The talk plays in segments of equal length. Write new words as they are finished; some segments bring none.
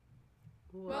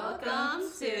Welcome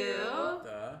to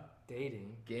the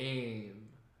Dating Game.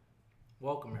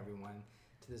 Welcome, everyone,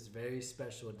 to this very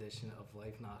special edition of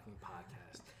Life Knocking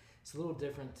Podcast. It's a little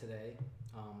different today.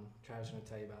 Travis is going to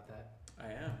tell you about that.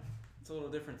 I am. It's a little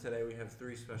different today. We have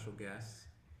 3 special guests,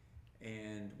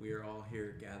 and we are all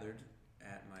here gathered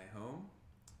at my home.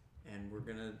 And we're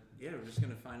just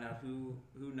gonna find out who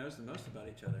knows the most about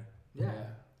each other. Yeah.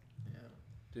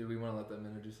 Do we want to let them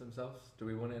introduce themselves? Do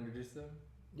we want to introduce them?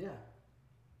 Yeah.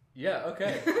 Yeah,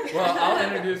 okay. Well, I'll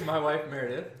introduce my wife,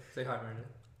 Meredith. Say hi,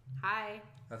 Meredith. Hi.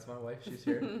 That's my wife. She's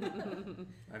here.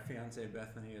 My fiance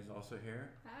Bethany is also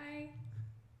here. Hi.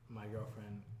 My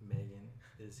girlfriend, Megan,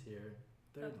 is here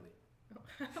thirdly.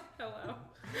 Hello.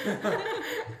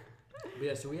 But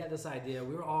yeah, so we had this idea.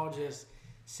 We were all just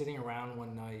sitting around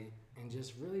one night and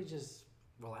just really just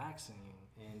relaxing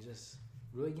and just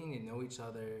really getting to know each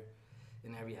other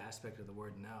in every aspect of the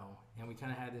word know. And we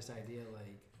kind of had this idea,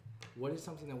 like, what is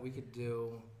something that we could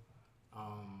do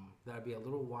that would be a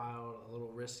little wild, a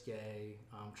little risque.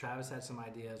 Travis had some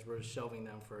ideas. We're shelving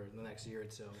them for the next year or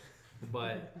two.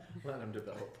 But Let them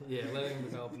develop. yeah, letting them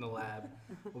develop in the lab.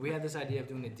 But we had this idea of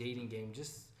doing a dating game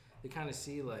just to kind of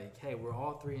see, like, hey, we're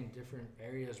all 3 in different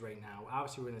areas right now.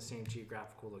 Obviously, we're in the same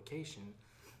geographical location,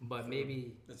 but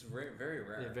maybe... It's very, very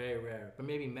rare. Yeah, very rare. But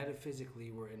maybe metaphysically,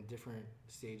 we're in different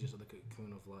stages of the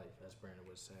cocoon of life, as Brandon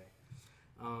would say.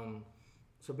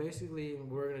 So basically, what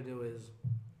we're going to do is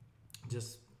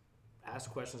just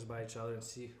ask questions about each other and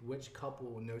see which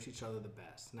couple knows each other the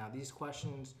best. Now, these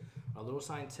questions are a little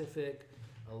scientific,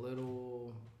 a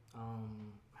little...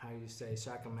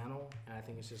 sacramental, and I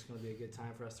think it's just going to be a good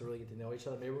time for us to really get to know each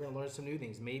other. Maybe we're going to learn some new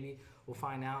things. Maybe we'll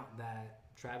find out that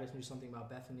Travis knew something about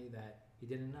Bethany that he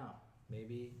didn't know.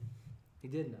 Maybe he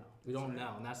did know. We don't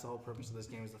know, and that's the whole purpose of this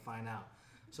game, is to find out.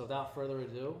 So without further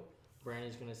ado,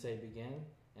 Brandon's going to say begin,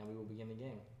 and we will begin the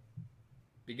game.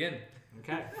 Begin.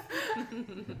 Okay.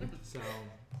 So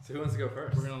who wants to go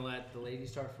first? we're going to let the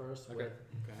ladies start first. Okay. With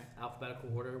alphabetical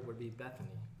order would be Bethany.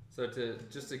 So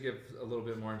just to give a little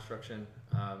bit more instruction,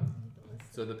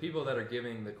 so the people that are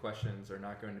giving the questions are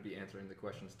not going to be answering the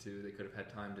questions too. They could have had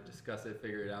time to discuss it,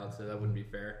 figure it out, so that wouldn't be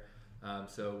fair.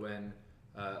 So when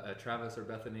a Travis or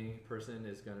Bethany person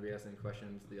is going to be asking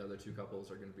questions, the other 2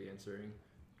 couples are going to be answering,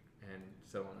 and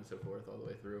so on and so forth all the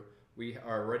way through. We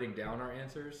are writing down our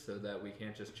answers so that we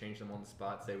can't just change them on the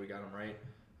spot, say we got them right.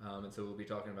 And so we'll be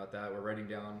talking about that. We're writing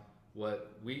down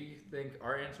what we think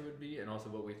our answer would be and also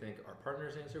what we think our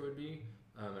partner's answer would be.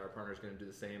 And our partner's going to do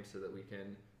the same so that we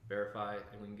can verify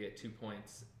and we can get 2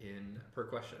 points in per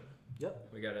question. Yep.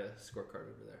 We got a scorecard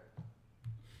over there.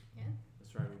 Yeah.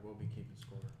 That's right. We will be keeping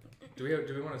score. Do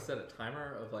we want to set a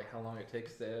timer of like how long it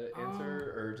takes to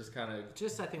answer, or just kind of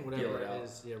I think feel whatever it out?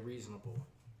 is reasonable.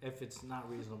 If it's not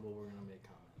reasonable, we're going to make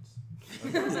comments.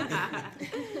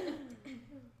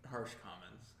 Harsh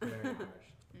comments. Very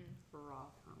harsh. Raw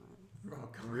comments. Raw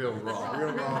comments. real raw?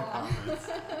 Real raw comments.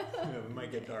 Yeah, we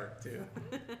might get dark too.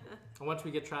 And once we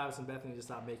get Travis and Bethany to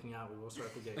stop making out, we will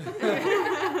start the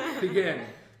game. Begin.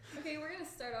 Okay, we're going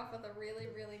to start off with a really,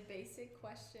 really basic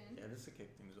question. Yeah, just to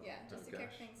kick things off. Yeah, just to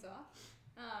kick things off.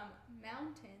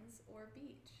 Mountains or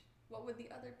beach? What would the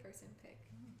other person pick?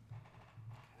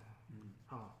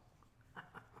 Huh.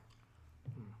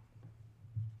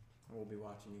 We'll be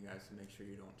watching you guys to make sure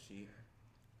you don't cheat.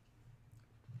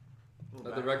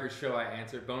 Let the record show I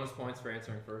answered. Bonus points for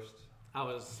answering first. I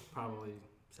was probably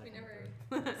second. We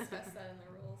or never discussed that in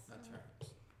the rules. That's so. right.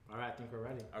 All right, I think we're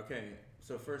ready. Okay,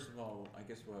 so first of all, I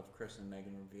guess we'll have Chris and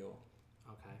Megan reveal.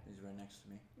 Okay. He's right next to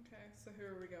me. Okay, so who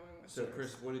are we going with? So first?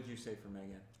 Chris, what did you say for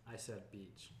Megan? I said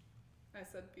beach. I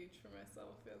said beach for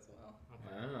myself as well.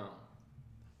 Okay. Oh.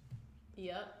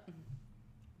 Yep.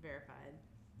 Verified.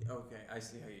 Okay, I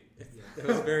see how you. Yeah. It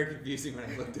was very confusing when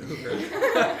I looked over.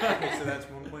 Okay, so that's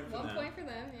 1 point for 1 them. point for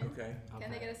them, yeah. Okay,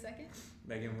 Can they get a second?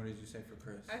 Megan, what did you say for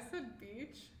Chris? I said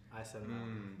beach. I said no.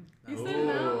 You Oh. said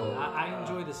no. I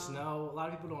enjoy the snow. A lot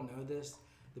of people don't know this.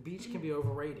 The beach can be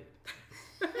overrated.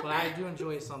 But I do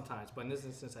enjoy it sometimes. But in this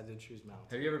instance, I did choose mountains.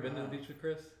 Have you ever been to the beach with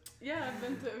Chris? Yeah, I've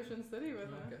been to Ocean City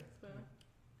with her. Okay. So.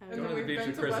 And And Going then to the we've beach been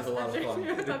with to Chris West is a lot of fun.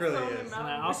 Virginia. It That's really the only is. And I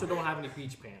mountain. also don't have any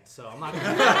beach pants, so I'm not going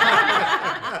to...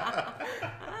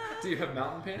 Do you have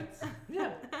mountain pants?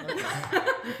 Yeah.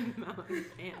 mountain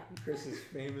pants. Chris's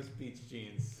famous beach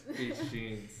jeans. Beach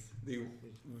jeans. The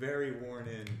very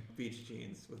worn-in beach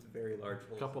jeans with very large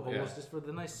holes. Couple Yeah. holes just for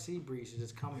the nice sea breeze to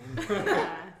just come in. Yeah,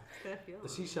 it's gonna feel The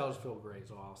nice. seashells feel great,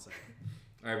 is all I'll say.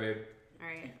 All right, babe. All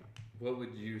right. What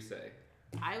would you say?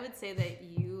 I would say that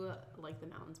you like the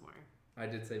mountains more. I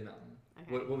did say mountain.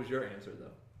 Okay. What was your answer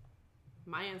though?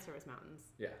 My answer was mountains.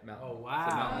 Yeah, mountain. Oh, So wow.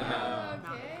 mountain to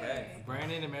mountain. Okay.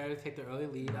 Brandon and Meredith take the early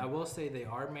lead. I will say they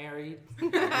are married.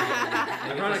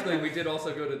 Ironically, we did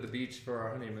also go to the beach for our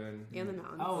honeymoon. And the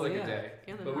mountains. Oh, for like yeah. a day.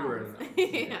 And the But we were in the mountains.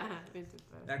 mountains. Yeah. we did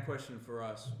both. That question for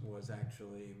us was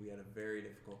actually, we had a very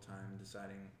difficult time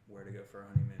deciding where to go for our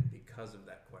honeymoon because of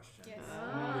that question. Yes.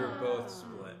 We were Ah. both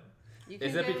split. You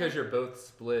Is can it go- because you're both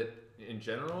split in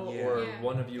general, Yeah. or Yeah,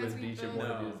 one of you is 'cause we beach and both-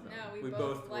 one of you is No. mountain? No, we We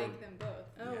both both like were- them both.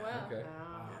 Oh, Yeah. wow. Okay.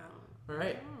 Oh. All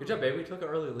right. Good job, babe. We took an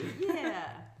early lead.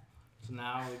 Yeah. So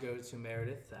now we go to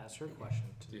Meredith to ask her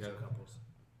question to Do the you two have- couples.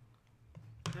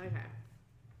 Okay.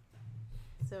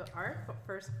 So our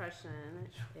first question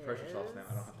is. Pressure yourself now.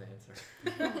 I don't have to answer.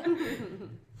 Let's see.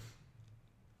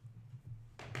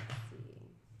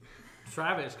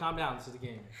 Travis, calm down. This is the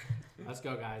game. Let's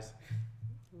go, guys.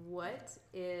 What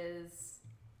is?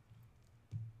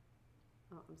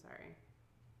 Oh, I'm sorry.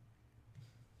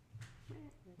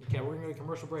 Okay, we're gonna go to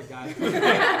commercial break, guys. Okay,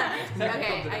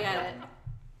 I got it.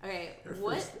 Okay, Her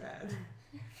what first ad.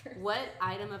 what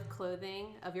item of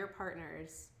clothing of your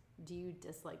partner's do you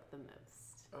dislike the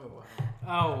most? Oh wow.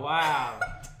 Oh wow.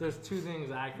 There's two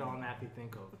things I can automatically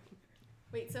think of.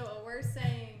 Wait, so we're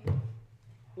saying,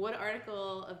 What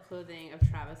article of clothing of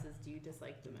Travis's do you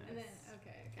dislike the most? and then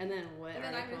okay, And then what and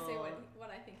then I'm article? gonna say what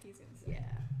I think he's gonna say. Yeah.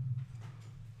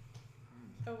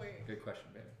 Oh, wait. Good question,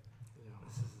 babe.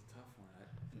 This is a tough one.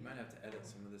 You might have to edit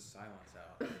some of this silence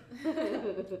out.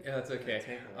 Yeah, that's okay.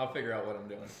 Take a I'll figure out what I'm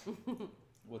doing.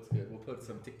 What's good? We'll put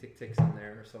some tick tick ticks in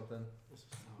there or something. This is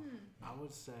tough. I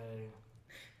would say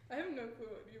I have no clue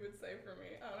what you would say for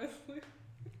me, honestly.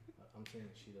 I'm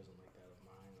saying she doesn't like that of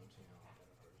mine. I'm saying I don't like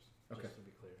that of hers. Okay. Just to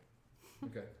be clear.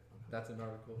 Okay, that's an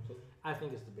article. I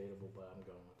think it's debatable, but I'm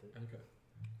going with it. Okay.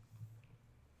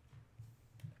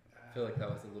 I feel like that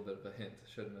was a little bit of a hint.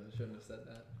 Shouldn't have said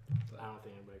that. But I don't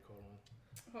think anybody called on.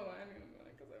 Hold on, I'm gonna go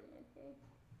because I have no clue.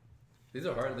 these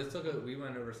are hard. We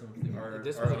went over some of our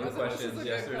This was a article good questions This is a good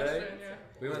yesterday. question, yeah.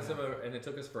 We went some, and it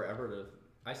took us forever to.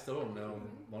 I still don't know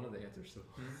one of the answers to the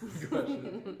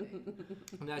question.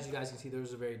 And as you guys can see,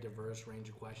 there's a very diverse range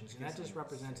of questions, and that just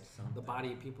represents the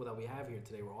body of people that we have here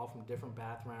today. We're all from different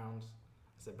backgrounds.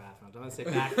 I said bathrooms. I'm gonna say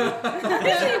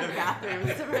backgrounds.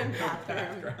 Different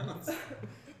bathrooms.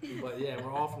 But yeah,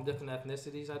 we're all from different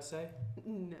ethnicities. I'd say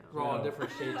No. we're all No.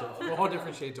 different shades. We're all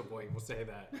different shades of white. We'll say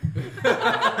that.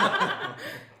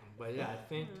 But yeah, I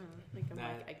think. Like I'm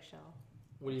that- like eggshell.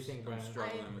 What do you think, I'm Brandon?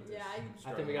 struggling with this. yeah, I'm I think we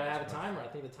struggling gotta with have a this timer. I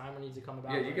question. think the timer needs to come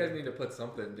about. Yeah, you guys need to put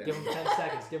something down. Give them 10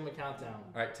 seconds. Give them a countdown.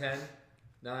 All right, 10,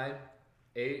 9,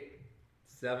 8,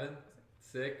 7,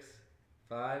 6,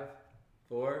 5,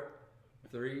 4,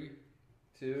 3,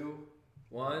 2,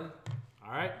 1.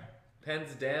 All right,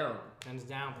 Pens down. pens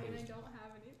down, and I please. don't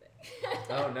have anything.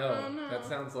 Oh no, Oh, no. that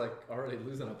sounds like already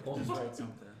losing a point. Just write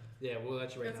something. Yeah, we'll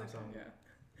let you write That's down okay, something. yeah.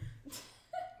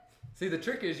 See, the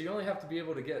trick is you only have to be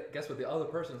able to guess what the other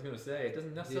person's going to say. It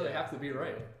doesn't necessarily Yeah. have to be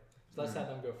right. So let's have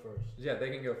them go first. Yeah,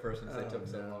 they can go first since they Oh, took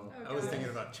so no. long. Oh, I was gosh.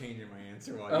 thinking about changing my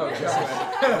answer while Oh, you guys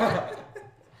gosh.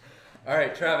 All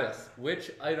right, Travis, which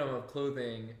item of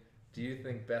clothing do you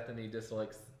think Bethany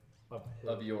dislikes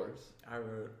of yours? I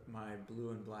wrote my blue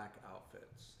and black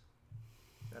outfits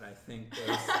that I think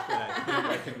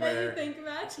I can That you wear think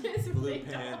matches blue with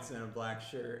pants and a black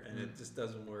shirt, and it just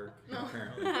doesn't work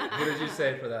apparently. What did you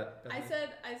say for that? I Bethany?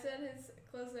 said his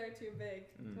clothes are too big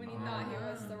when he Mm. thought he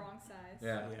was the wrong size.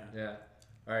 Yeah, Yeah. yeah.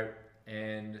 All right,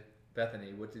 and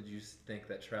Bethany, what did you think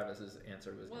that Travis's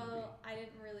answer was going to Well, I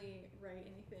didn't really write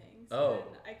anything, Oh. so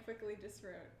then I quickly just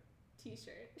wrote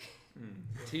t-shirt. Mm.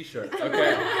 be? T-shirt.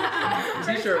 Okay.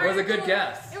 T-shirt was a good article-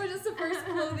 guess. It was just the first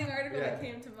clothing article Yeah. that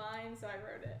came to mind, so I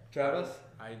wrote it. Travis?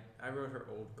 I wrote her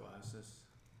old glasses.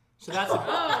 So that's Oh,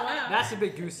 wow. that's a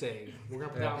big goose egg. We're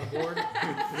gonna put that on the board.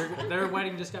 Their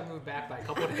wedding just got moved back by a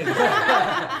couple of days.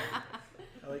 I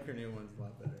like her new ones a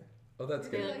lot better. Oh, that's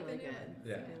They good. look like the really new good. ones.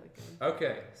 Yeah. They look good.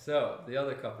 Okay, so the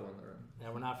other couple in the room.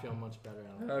 Yeah, we're not feeling much better. I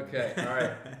don't think. Okay, all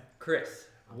right. Chris,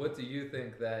 what do you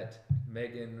think that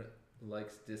Megan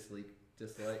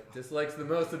dislikes the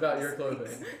most about your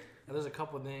clothing? And there's a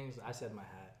couple of things. I said my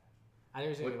hat. I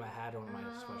didn't even say my hat or one of my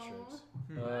sweatshirts.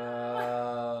 Really,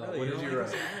 What did don't you like write?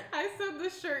 this hat? I said the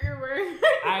shirt you're wearing.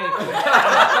 I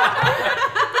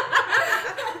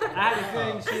had a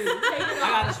thing. I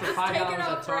got this for $5 Take it at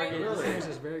off right Target. now. This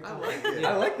thing is very I cool. like it.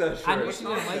 I like those I knew shirts. she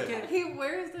didn't like it. He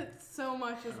wears it so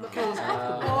much as the Because best. it's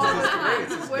All comfortable. the It's time.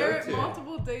 great. It's Wear it go-to.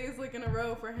 multiple days like in a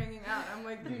row for hanging out. I'm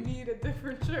like, you need a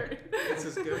different shirt. It's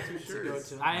his go-to It's a shirt.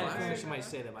 go-to. I had a Classic. feeling she might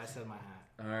say that, but I said my hat.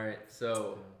 All right,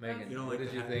 so Megan, You don't what like did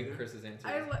the you hat think either? Chris's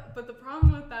answer? But the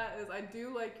problem with that is I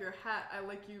do like your hat. I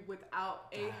like you without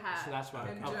a hat. So that's why.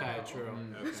 in Okay, general. true.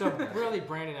 Mm. Okay. So really,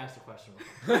 Brandon asked the question.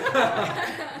 No,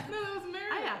 that was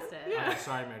Meredith. I asked it. Yeah. Okay,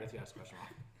 sorry, Meredith, you asked the question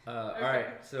wrong. All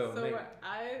right, so Megan, what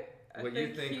I what you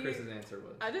think think he, Chris's answer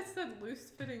was? I just said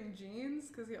loose-fitting jeans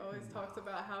because he always talks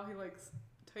about how he likes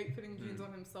tight-fitting jeans Mm.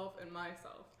 on himself and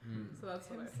myself. Hmm. So that's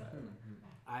what I said.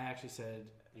 I actually said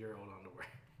your old underwear.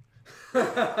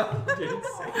 Didn't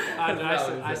say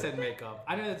that. I said makeup.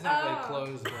 I know it's not really Oh.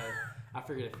 clothes, but I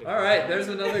figured it fit. All right, there's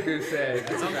another goose egg.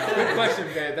 Good question,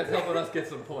 babe. That's helping us get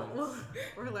some points. Well,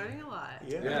 we're learning a lot.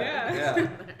 Yeah. Yeah. yeah.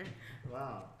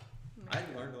 Wow. I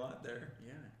learned a lot there.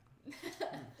 Yeah.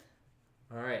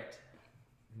 All right,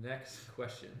 next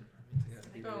question.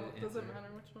 Oh, does it matter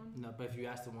which one? No, but if you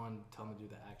ask the one, tell them to do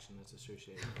the action that's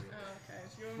associated with it. Oh, okay.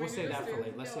 So you want We'll me to save just that for do-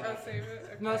 later. Let's save I'll that. save it.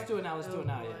 Okay. No, let's do it now. Let's do it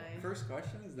now. boy. Yeah. First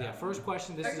question is that. Yeah. First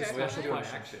question. This is Okay. a We have to special do an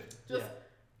question. action. Just- Yeah.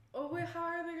 Oh wait, how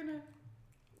are they gonna?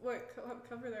 What?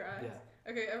 Cover their eyes?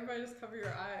 Yeah. Okay, everybody just cover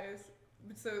your eyes.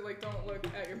 So like, don't look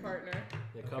at your partner.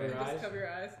 Yeah. Cover Okay. your Just eyes. cover your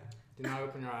eyes. Do not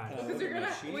open your eyes. Can I Because look you're at my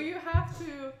gonna. sheet? Well, you have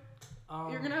to. Um,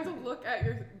 You're gonna have to look at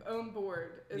your own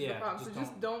board. Is Yeah, the problem. just So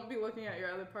just don't be looking at your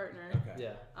other partner. Okay.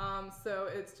 Yeah. So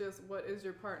it's just what is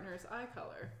your partner's eye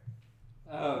color?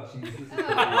 Oh, Jesus. Oh,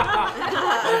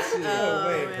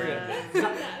 wait, man.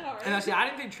 forget And actually, I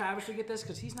didn't think Travis would get this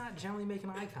because he's not generally making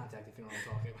eye contact. If you know what I'm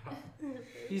talking about.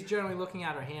 He's generally looking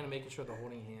at her hand and making sure they're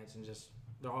holding hands and just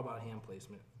they're all about hand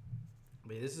placement.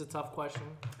 But yeah, this is a tough question.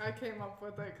 I came up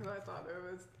with it because I thought it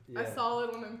was. I Yeah. saw it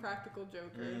on Impractical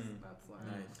Jokers. Mm. That's why.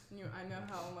 Nice. I know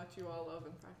how much you all love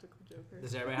Impractical Jokers.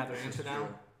 Does everybody have their answer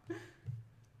down?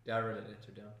 Yeah, I wrote an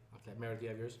answer down. Okay, Meredith, do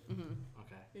you have yours? Mm-hmm.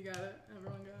 Okay. You got it.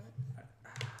 Everyone got it.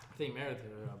 I think Meredith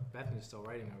or Bethany's still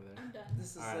writing over there. I'm done.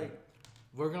 This is All right. like.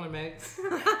 We're gonna make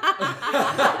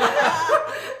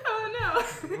Oh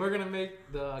we're gonna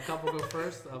make the couple go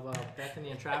first of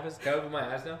Bethany and Travis. Can I open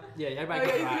my eyes now? Yeah, everybody Oh,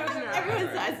 get yeah, their you eyes. can open your Everyone's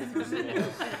Alright. eyes is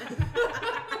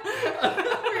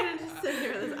Brandon just sitting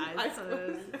here with his eyes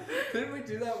closed. Didn't we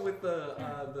do that with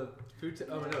the food?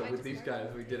 Oh No, no, I with just these marked guys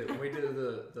we did it when we did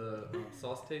the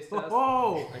sauce taste test.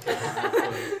 Oh, I kept my eyes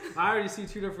closed. I already see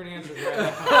two different answers right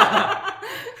now.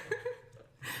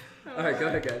 All right, go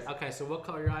ahead, guys. Okay, so what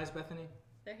color are your eyes, Bethany?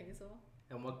 They're hazel.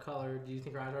 And what color do you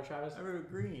think her eyes are, Travis? I wrote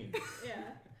green. Yeah.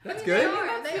 That's They good.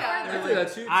 are. They Yeah. are. I'd though. say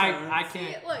that's two I tones. can't See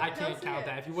it, look, I don't can't see count it.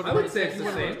 that. If you I would would have say it's the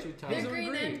those same. two tones, They're Hazel green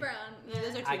green. and brown. Yeah,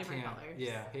 those are two I different can't. colors.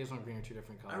 Yeah, hazel and green are two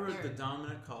different I colors. wrote the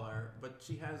dominant color, but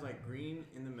she has like green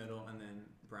in the middle and then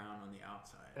brown on the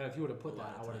outside. If you would have put A that,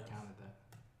 lot I of would have times. counted that.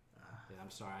 Ah. Yeah, I'm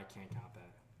sorry, I can't count that.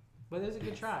 But it was a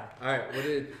good try. All right, what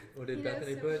did He knows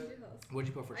Bethany so put? many details. What'd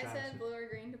you put for I Travis? said blue or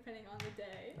green depending on the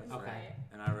day. That's Okay. right.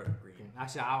 And I wrote green.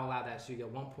 Actually, I'll allow that, so you get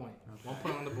 1 point. Okay. 1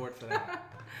 point on the board for that.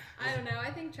 I don't know. I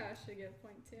think Josh should get a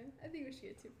point too. I think we should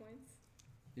get 2 points.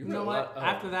 You wrote know a what? lot- oh.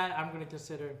 After that, I'm going to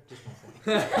consider just 1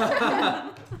 point.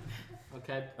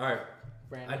 Okay, All right,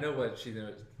 Brandon. I know what she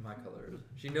knows my color is.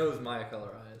 She knows my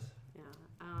color eyes. Yeah.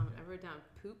 I wrote down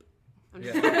poop. I'm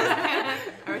Yeah. just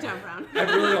I wrote down brown. I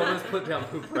really almost put down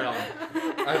poop brown.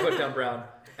 I put down brown.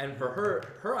 And for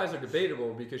her eyes are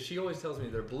debatable because she always tells me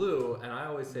they're blue and I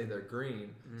always say they're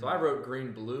green. So I wrote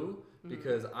green blue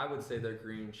because I would say they're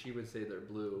green, she would say they're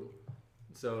blue.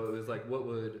 So it was like what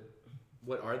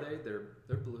are they?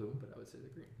 They're blue, but I would say they're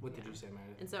green. What did you say,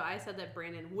 Meredith? And so I said that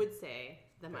Brandon would say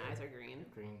that my eyes are green.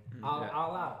 Green. Mm. I'll, Yeah.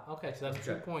 I'll allow it. Okay, so that's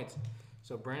 2 Okay. points.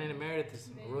 So Brandon and Meredith is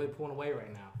really pulling away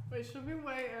right now. Wait, should we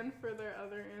weigh in for their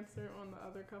other answer on the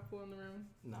other couple in the room?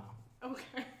 No,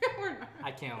 Okay, we're not.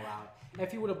 I can't allow it.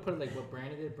 If you would have put it like what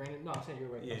Brandon did, no, I'm saying you're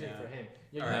right. I'm saying Yeah. for him.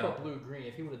 Yeah, All you right. put blue, green.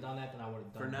 If he would have done that, then I would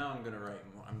have done For it. now, I'm gonna write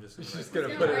more. I'm just She's just write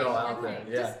gonna more. put it all Right, out there.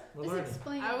 okay. Yeah. We're Just learning.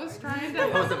 explain. I it. was trying to Oh,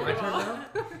 is help it my you turn all. now?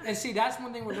 And see, that's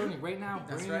one thing we're learning right now.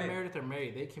 That's Brandon right. and Meredith are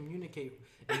married. They communicate,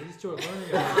 and these two are learning.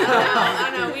 Oh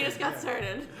no, we just got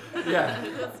started. Yeah. We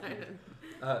just got started.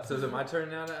 So is it my turn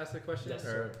now to ask the question? Yes, or-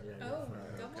 sir. Yeah, Oh,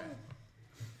 yeah. go Okay. ahead.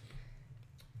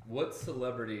 What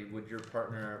celebrity would your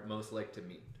partner most like to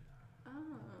meet? Oh,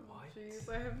 What? jeez,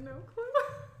 I have no clue.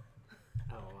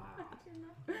 Oh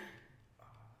wow.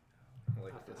 I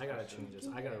like this I gotta question. change this.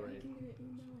 I gotta write.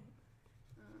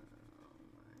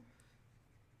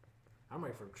 I'm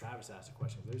ready for Travis to ask the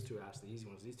questions. Those two asked the easy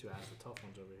ones. These two asked the tough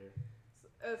ones over here.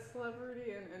 A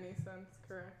celebrity in any sense,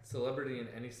 correct? Celebrity in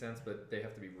any sense, but they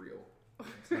have to be real.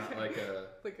 It's not like a.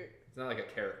 Like a It's not like a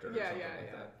character or Yeah, something yeah, like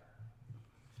yeah. that.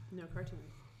 No cartoon.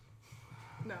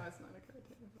 no, it's not a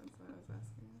cartoon. That's what I was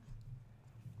asking.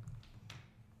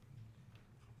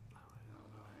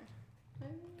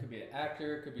 Could be an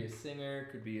actor, could be a singer,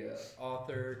 could be an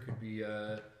author, could be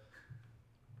a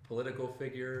political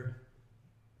figure.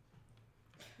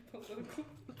 Political.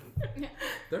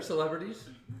 They're celebrities.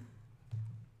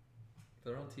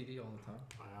 They're on TV all the time.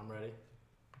 All right, I'm ready.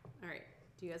 All right.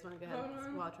 Do you guys want to go ahead? Hold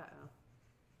on. Well, I'll try. Oh.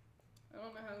 I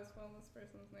don't know how to spell this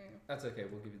person's name. That's okay.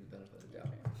 We'll give you the benefit of the doubt.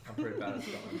 Okay. I'm pretty bad at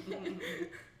spelling.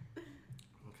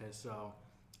 Okay, so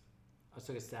I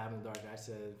took a stab in the dark. I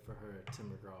said for her, Tim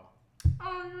McGraw.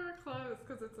 Oh, you were close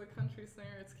because it's a country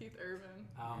singer. It's Keith Urban.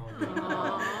 Oh,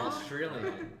 Aw.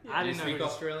 Australian. I Do you didn't know speak who to-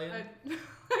 Australian? It's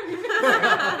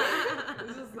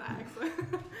just the accent.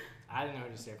 I didn't know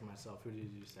who to say for myself. Who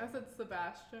did you say? I said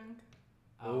Sebastian.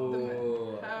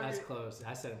 Oh. How That's you- close.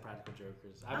 I said Impractical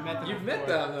Jokers. I've met them You've before. met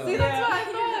them though. See, that's what I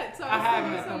thought. So I was have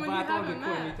thinking met them, someone but I you thought it'd be haven't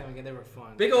cool to met. meet them again. They were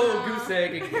fun. Big old goose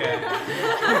egg again.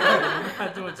 I'm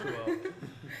not doing too well.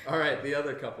 All right, the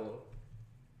other couple.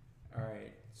 All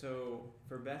right. So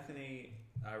for Bethany,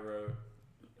 I wrote,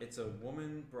 it's a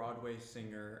woman Broadway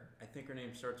singer. I think her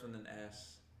name starts with an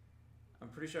S. I'm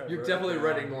pretty sure I You're wrote definitely it down.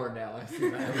 writing more now. I see I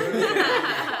that. wrote it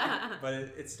down, but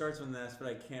it starts with an S, but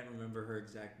I can't remember her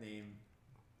exact name.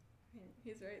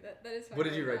 He's right. That is. What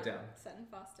did you write down? Sutton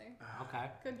Foster.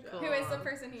 Okay. Good job. Cool. Who is the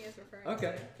person he is referring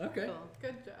Okay. to? Okay. Cool.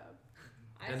 Good job.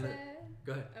 I And the- said.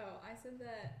 Go ahead. Oh, I said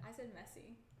that. I said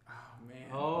Messi. Oh man.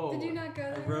 Oh. Did you not go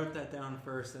I there? wrote that down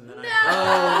first, and then No!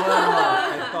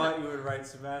 I thought you would write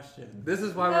Sebastian. This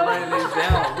is why we're writing these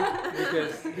down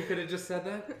because you could have just said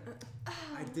that.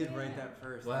 I did write that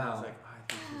first. And I Wow. was like, oh, I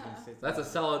think she's gonna say That's a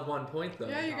solid 1 point though.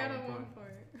 Yeah, you got a Solid 1 point.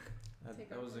 point.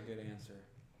 that was a good answer.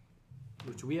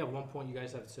 Which we have 1 point. You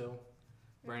guys have 2.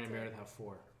 Brandon and That's Meredith have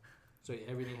 4. So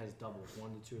everything has doubled.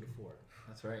 1 to 2 to 4.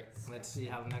 That's right. Let's see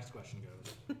how the next question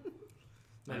goes.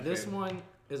 Now My this favorite. one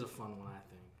is a fun one, I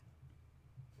think.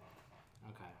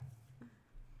 Okay.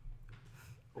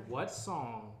 What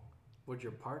song would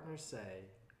your partner say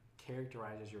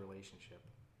characterizes your relationship?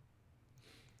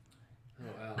 Oh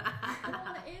wow. I don't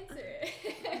want to answer it.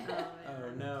 Oh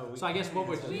no. we So I guess can't what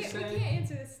would answer you we that. say? can't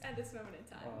answer this at this moment in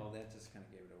time. Oh, that just kind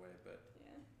of gave it away, but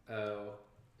Yeah. Oh,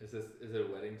 is it a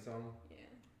wedding song? Yeah.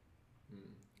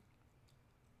 Hmm.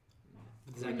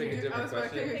 Does Can that we pick a give- different I was about to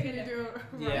question? can you do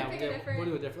yeah, pick a different- we'll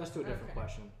do a different. Let's do a different Okay.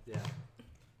 question. Yeah.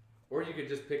 Or you could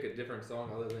just pick a different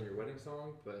song other than your wedding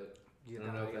song, but I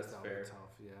don't know if guess that's that would be fair.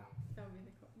 tough, yeah. That would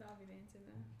be the answer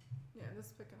then. Yeah,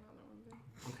 just pick another one. Then.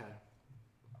 Okay.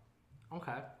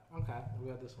 Okay. We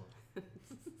got this one.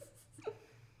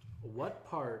 What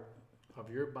part of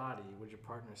your body would your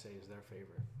partner say is their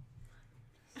favorite?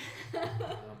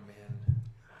 Oh man.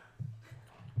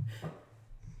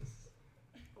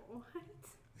 What?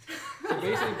 So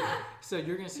basically, so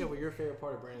you're gonna say what your favorite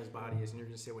part of Brandon's body is, and you're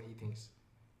gonna say what you think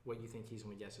he's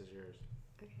gonna guess is yours.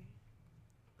 Okay.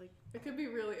 It could be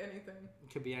really anything. It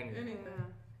could be anything. Anything.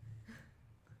 Yeah.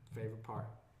 Favorite part.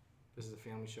 This is a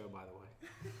family show, by the way.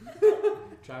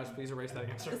 Travis, please erase that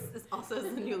answer. This also is a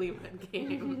newlywed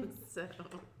game, so.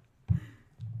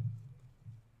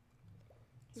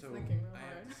 He's so thinking real I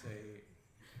hard. have to say,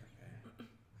 okay,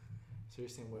 So you're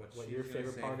saying what she's your gonna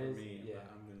favorite say part for is? me, Yeah. but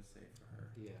I'm gonna say for her.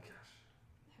 Yeah.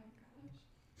 Oh gosh.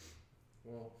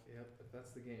 Well, yep. If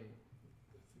that's the game.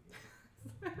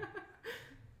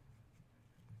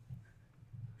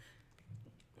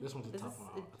 This one's a This tough is- one.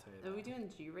 I'll tell you Are we that. doing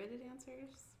G-rated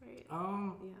answers, right?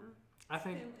 Yeah. I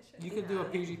think Family show. you could do a Yeah.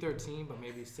 PG-13, but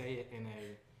maybe say it in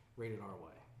a rated R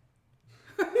way.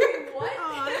 What?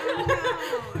 Oh, I don't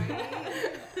know, right?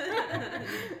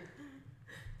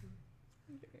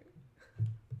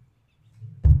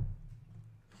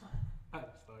 I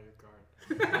just saw your card.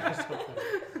 I just put that.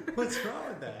 What's wrong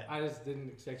with that? I just didn't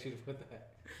expect you to put that.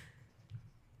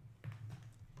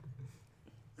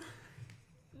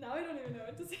 Now I don't even know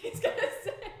what to say. He's gonna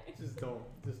say. Just don't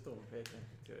pay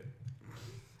attention to it.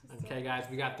 Okay, guys,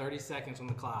 we got 30 seconds on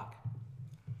the clock.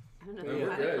 I don't know. No, If we're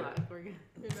we're good. o'clock. We're good.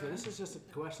 You So know. this is just a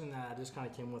question that I just kind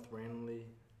of came with randomly,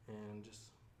 and just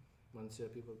wanted to see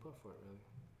what people would put for it, really.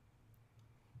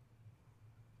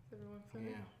 Is everyone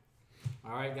finished? Yeah.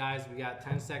 All right, guys, we got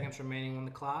 10 seconds remaining on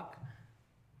the clock.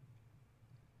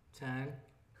 10.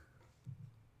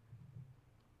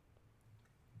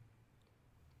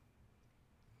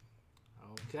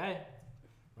 Okay.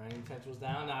 Running pencils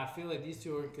down. Now, I feel like these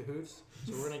two are in cahoots,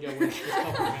 so we're going to go with this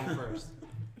couple in first.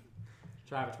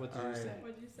 Travis, what did All you right. say?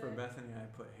 What'd you say? For Bethany, I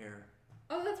put hair.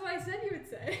 Oh, that's what I said you would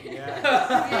say.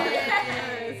 Yeah.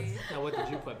 Yay. Now, what did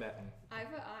you put, Bethany? I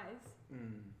put eyes.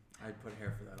 I put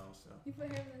hair for that also. You put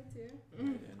hair in that too?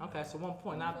 Mm. And, Okay, so 1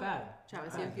 point, not bad.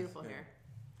 Travis, Not you bad. have beautiful Good. hair.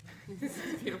 This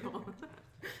is beautiful.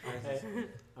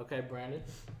 Okay, Brandon.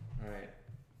 All right.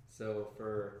 So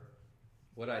for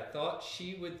what I thought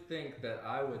she would think that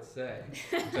I would say,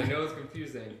 which I know is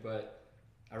confusing, but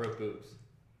I wrote boobs.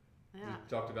 Yeah. We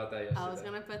talked about that yesterday. I was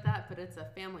gonna put that, but it's a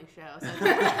family show, so it's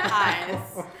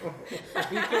eyes.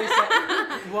 You could have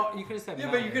said. Well, you could have said. Yeah,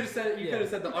 but you could have said Yeah. could have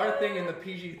said the R thing in the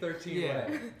PG-13 Yeah.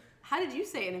 way. How did you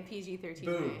say it in PG-13?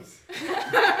 Boobs.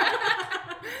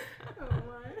 Oh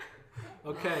my.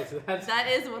 Okay, so that's. That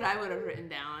is what I would have written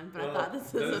down, but I thought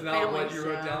this was that a is not family what you show.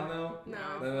 wrote down though. No,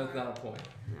 Then it's that's not a point.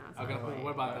 No, it's Okay, not right.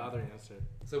 what about the other answer?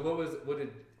 So what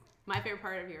did? My favorite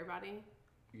part of your body?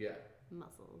 Yeah.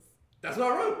 Muscles. That's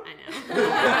what I wrote. I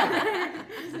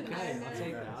know. Okay, I'll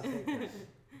take that. I'll take that.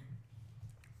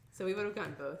 So we would have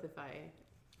gotten both if I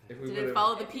If we didn't would've-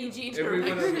 follow the PG if we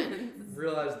would've directions.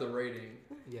 realized the rating.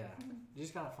 Yeah, you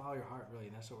just gotta follow your heart, really.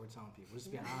 That's what we're telling people.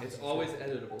 Just be honest. It's always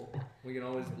editable. We can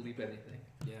always bleep anything.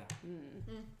 Yeah.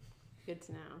 Mm. Good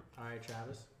to know. All right,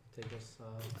 Travis, take us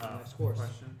to the next course.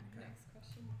 Question. Okay. Next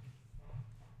question.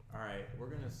 All right, we're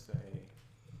gonna say.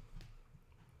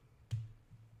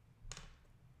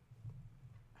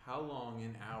 How long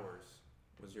in hours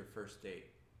was your first date?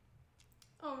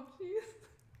 Oh jeez.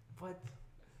 What?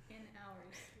 In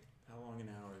hours. How long in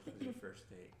hours was your first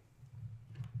date?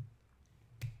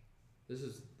 This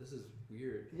is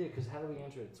weird. Yeah, because how do we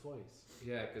answer it twice?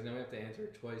 Yeah, because now we have to answer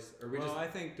it twice. Or we Well, just I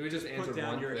think do we just answer put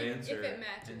down one your thing? answer. If it and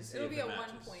matches, see it'll if be it a 1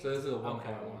 matches. point. So this is a 1.1. Okay,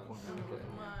 1.1. Oh Okay.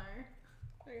 my.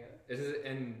 Okay. Is it,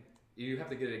 and you have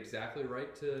to get it exactly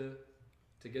right to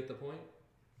get the point.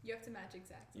 You have to match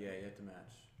exactly. Yeah, you have to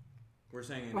match. We're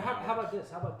saying in Well, hours. how about this?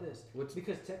 How about this? What's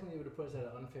Because technically it would have put us at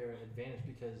an unfair advantage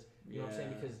because, you know what I'm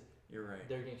saying? Yeah. Because You're right.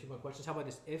 they're getting 2 point questions. How about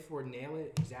this? If we're nail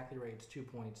it exactly right, it's 2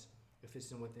 points. If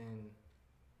it's in within,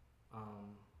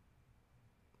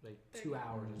 like 2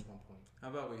 hours, it's 1 point. How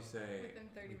about we say Within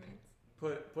 30 minutes.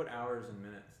 put hours and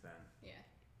minutes then, Yeah.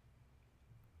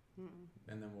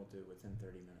 and then we'll do within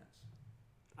 30 minutes.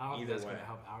 I don't think Either that's way. gonna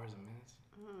help hours and minutes.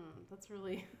 That's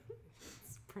really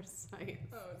it's precise.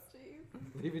 Oh jeez.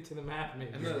 Leave it to the math,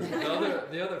 maybe. And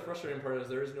the other frustrating part is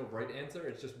there is no right answer.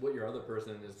 It's just what your other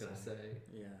person is gonna say.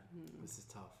 Yeah. This is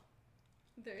tough.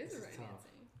 There is This a is right tough. answer.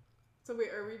 So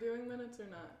wait, are we doing minutes or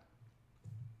not?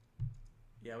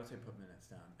 Yeah, I would say put minutes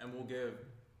down, and we'll give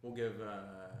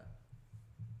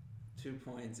 2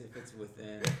 points if it's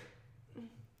within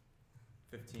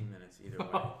 15 minutes either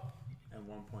way, and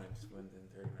 1 point if it's within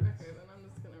 30 minutes. Okay, then I'm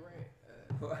just gonna write.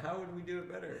 Well, how would we do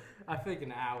it better? I think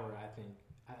an hour. I think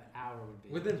an hour would be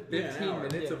Within Yeah, an 15 hour.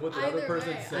 minutes Yeah. of what the Either other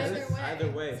person way, says.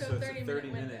 Either way, so, it's a 30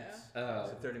 30 minute minutes. Oh.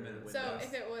 It's a 30-minute window. So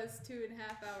if it was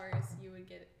 2.5 hours, you would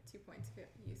get 2 points. If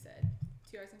you said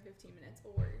 2 hours and 15 minutes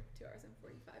or 2 hours and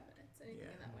 45 minutes, anything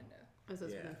Yeah. in that window. Oh, so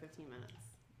it's Yeah. within 15 minutes.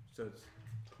 So it's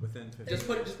within 15 Just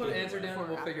put an answer down and we'll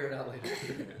Before figure it out later.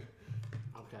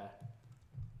 Okay.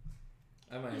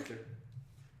 I have my answer.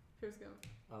 Here's go.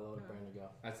 I'll let Brandon go.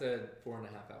 I said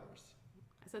 4.5 hours.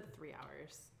 I said 3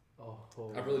 hours. Oh.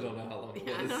 I really don't know how long it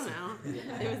Yeah, I was. don't know.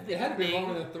 Yeah. It was the It had to be evening.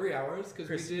 longer than 3 hours because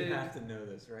Chris, we you did. have to know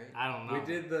this, right? I don't know. We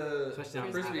did the Especially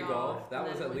on frisbee Frisbee golf. golf, That and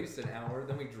was then at we- least an hour.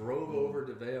 Then we drove over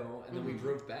to Vale, and then we Mhm.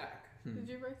 drove back. Did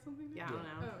you write something down? Yeah, I don't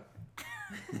Oh, know.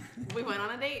 okay. We went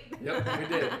on a date. Yep, we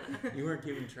did. You weren't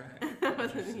keeping track. I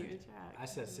wasn't even track. I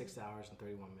said 6 hours and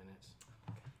 31 minutes.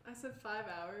 I said 5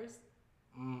 hours.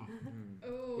 Mm. Hmm.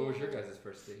 Ooh. What was your guys'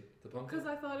 first date? The pumpkin? Because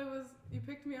I thought it was, you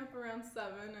picked me up around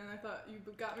 7, and I thought you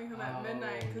got me home Oh, at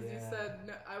midnight because you yeah. said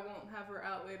no, I won't have her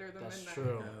out later than That's midnight.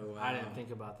 true. Oh, I wow. didn't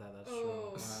think about that. That's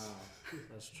Oh. true.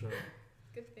 That's true.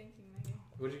 Good thinking, Megan.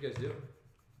 What did you guys do?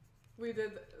 We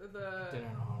did the Dinner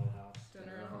in a haunted house. dinner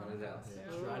Dinner in haunted house. Yeah,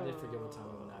 Yeah. true. I did forget what time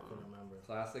it was. I couldn't remember.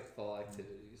 Classic fall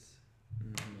activities.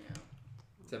 Mhm. Yeah.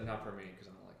 Except not for me because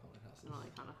I don't like haunted houses. I don't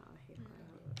like kind of how I hate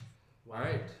it. Wow. All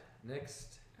right,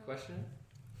 next question.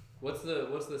 What's the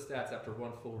stats after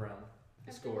one full round? The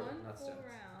After score, one not full stats.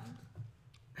 round.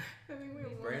 I think we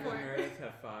have 1 Brandon and point. Meredith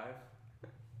have 5.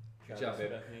 Good Travis job,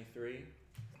 babe. and Bethany 3.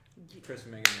 Chris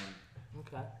and Megan 1.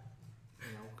 Okay.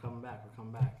 You know, we're coming back. We're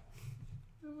coming back.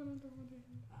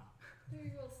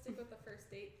 Maybe we'll stick with the first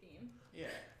date theme. Yeah.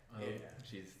 Oh, Yeah.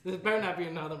 jeez. This better not be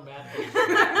another math.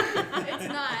 It's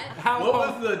not. How What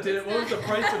long? was the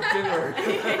price of dinner?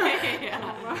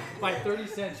 Yeah. By 30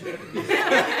 cents. You have to be.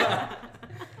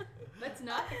 That's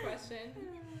not the question.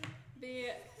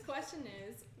 The question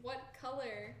is, what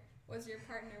color was your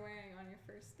partner wearing on your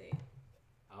first date?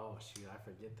 Oh shoot! I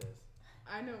forget this.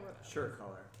 I know what. Shirt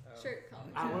color. Shirt color.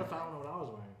 What if I don't know what I was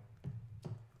wearing?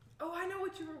 Oh, I know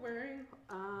what you were wearing.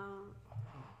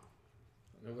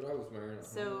 know what I was wearing. I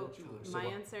don't know So what you were. So my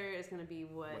what- answer is gonna be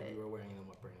what. What you were wearing and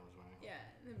what Brandon was wearing. Yeah.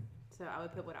 So I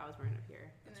would put what I was wearing up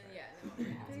here. And then yeah. And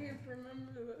then what we Babe,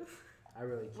 remember this? I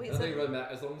really can't. Wait, I don't think it really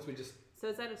matters as long as we just So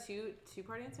is that a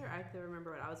two-part answer? I have to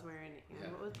remember what I was wearing and Yeah.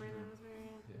 what was Brandon was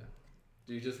wearing. yeah.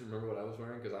 Do you just remember what I was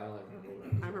wearing? Because I only remember what I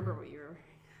was I wearing. remember what you were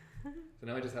wearing. So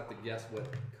now I just have to guess what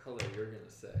color you're gonna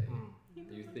say. Mm.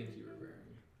 You think you were wearing?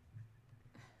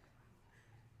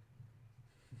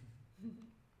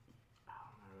 Oh,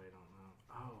 I really don't know.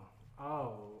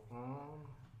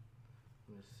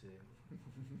 Let me see.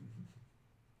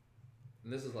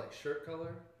 And this is like shirt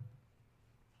color.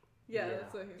 Yeah, Yeah.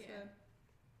 that's what he Yeah. said.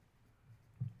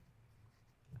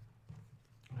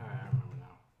 All right, I remember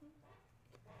now.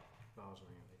 What I was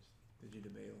wearing at least. Did you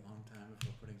debate a long time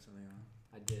before putting something on?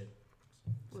 I did.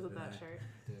 Was So it did that I. shirt?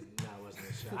 No, it wasn't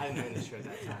a shirt. I didn't own the shirt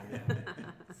that time.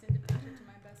 Yeah. Send a picture to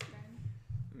my best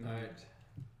friend. All right.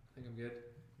 I think I'm good.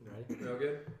 You ready? We all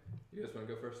good? You guys want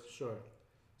to go first? Sure.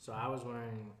 So I was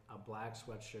wearing a black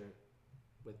sweatshirt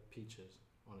with peaches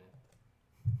on it.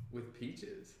 With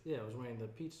peaches. Yeah, I was wearing the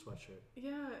peach sweatshirt.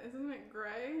 Yeah, isn't it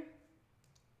gray?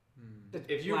 Hmm.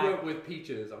 If you Black- wrote with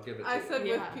peaches, I'll give it to I you. said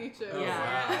Yeah. with peaches. Oh,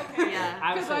 Yeah. wow. Yeah.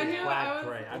 I would 'Cause say I knew black I was-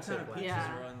 gray. I'd What say kind of black. peaches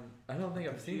Yeah. are on? I don't think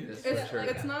I've seen this It's, sweatshirt.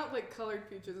 it's not like colored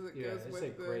peaches. It Yeah, goes it's with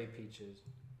like the. gray peaches.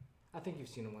 I think you've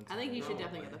seen it one I time. think you should Probably.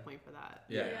 definitely get the point for that.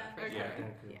 Yeah. Yeah. For Okay. sure.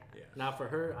 Thank you. Yeah. Yeah. Now for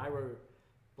her, I wear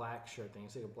black shirt thing.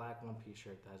 It's like a black one-piece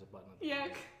shirt that has a button. At the Yeah,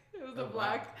 bottom. it was Oh, a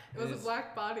black. It was It's- a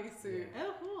black bodysuit.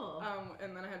 Oh, cool.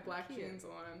 And then I had black Cute. jeans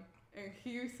on. And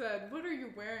he said, "What are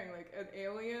you wearing? Like an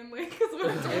alien? Like, cause what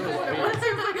it It was was, weird. it was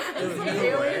It like was some weird.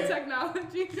 alien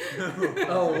technology."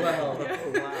 Oh wow. Yeah.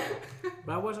 Oh wow!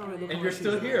 But I wasn't really looking. And you're for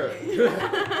still shoes. here.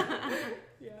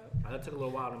 Yeah, That took a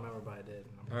little while to remember, but I did.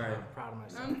 I'm All right. I'm proud of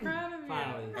myself. I'm proud of you.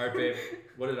 Finally. All right, babe.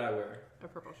 What did I wear? A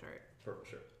purple shirt. Purple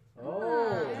shirt.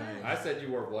 Oh. I said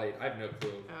you wore white. I have no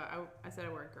clue. I said I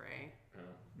wore gray. Oh.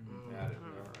 Mm. Yeah, I I didn't don't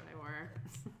remember know. what I wore.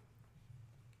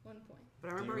 1 point. But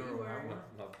I remember what you remember wore. what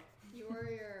I No. You wore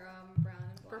your brown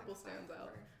and black Purple stands out.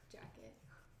 flower jacket.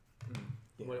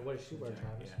 Yeah. What did she wear, Jack,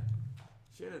 Travis? Yeah.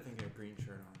 She had, I think, a green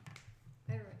shirt on.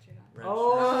 I had a red shirt on. Red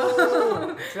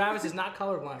Oh, Travis is not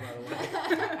colorblind, by the way.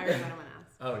 I already got one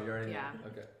asked. Oh, you already Yeah. know.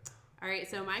 Okay. All right.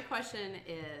 So my question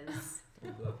is: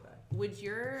 shirt. We'll go back. would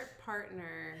your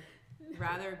partner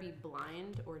rather be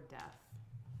blind or deaf?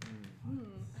 Mm.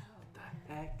 Oh,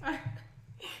 The man. heck?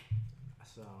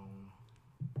 So.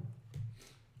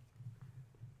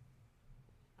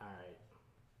 Alright.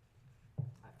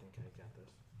 I think I got this.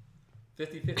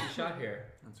 50-50 shot here.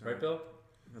 That's Right, right. Bill?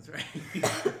 That's right.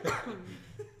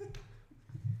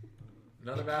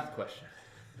 Another math question.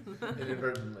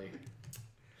 Inadvertently.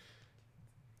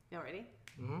 Y'all ready?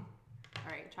 Mm-hmm. All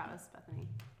right, Travis, Bethany.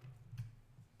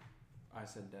 I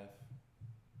said deaf.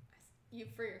 You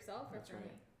for yourself or That's for right.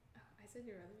 me? Oh, I said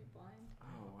you'd rather be blind. Oh,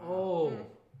 wow. Oh. Mm.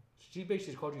 She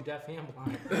basically called you deaf and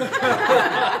blind. You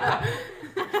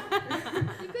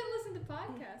couldn't listen to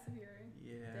podcasts if you were.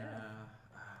 Yeah.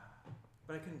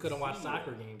 But I couldn't Couldn't watch see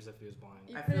soccer it. games if he was blind.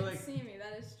 You I feel couldn't like see me.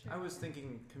 That is true. I was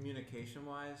thinking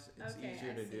communication-wise, it's Okay,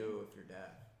 easier I to see. do if you're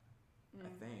deaf. I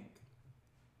Mm. think,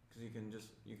 because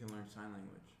you can learn sign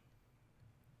language.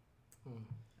 Hmm.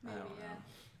 Maybe, I don't know.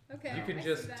 yeah. Okay. You can I see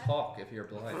just that. talk if you're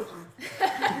blind. I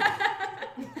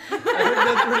think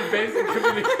that's pretty basic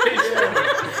communication.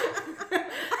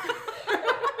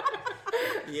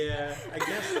 Yeah, I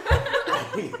guess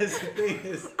the thing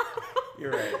is,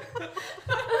 you're right.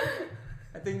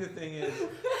 I think the thing is,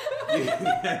 you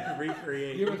can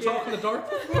recreate. You ever can't- talk in the dark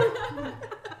before?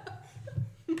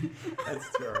 That's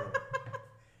terrible.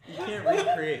 You can't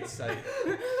recreate sight.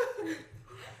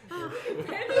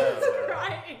 Brandon's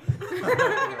crying.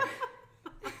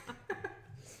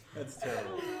 That's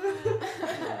terrible.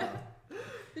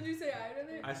 Did you say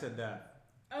either? I said deaf.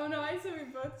 Oh no, I said we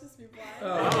both just be blind.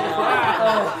 Oh,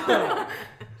 wow.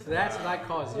 So that's what I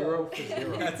call 0 for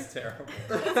 0. That's terrible.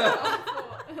 That's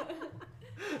awful.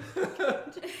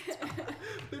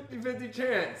 50-50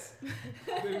 chance.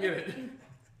 Didn't get it. And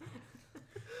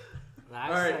I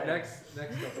All right, said-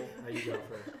 next couple. You go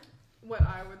first. What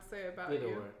I would say about Either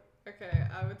you. way. Okay,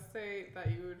 I would say that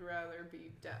you would rather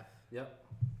be deaf. Yep.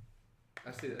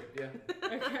 I see that. Yeah.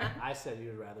 Okay. I said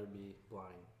you'd rather be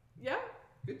blind. Yeah.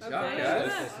 Good That's job, nice. guys.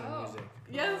 Yeah. Listen to Oh. music.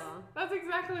 Yes, Cool. that's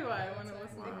exactly why I want to That's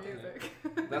listen to wow. music.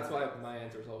 That's why my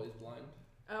answer is always blind.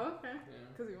 Oh, okay. Yeah.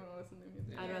 Because you want to listen to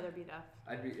music. I'd rather be deaf.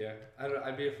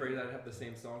 I'd be afraid I'd have the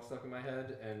same song stuck in my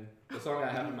head, and the song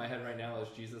I have in my head right now is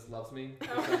 "Jesus Loves Me."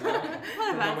 Oh.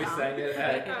 From when we sang it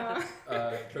at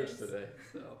Uh, church today.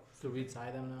 So So we tie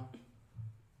them now?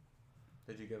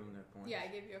 Did you give them their point? Yeah, I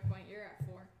gave you a point. You're at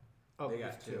 4. Oh, They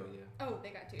got there's two. Yeah. Oh, they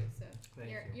got 2. So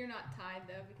Thank you're you. you're not tied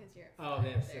though because you're at Oh, 5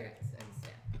 they have there. 6. At 6,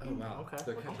 yeah. Oh wow. Okay.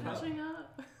 They're Okay. catching up. Catching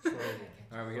up. Slowly.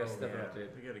 All right, we gotta Oh, step it Yeah, up, Jade.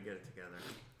 we gotta get it together.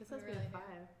 This has We been really do. 5.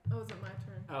 Oh, is it my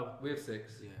turn? Oh, We have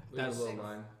 6. yeah. We have a That's little 6.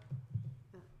 9.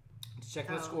 just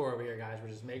checking the Oh. score over here, guys. We're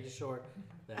just making sure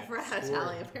that I forgot how to score-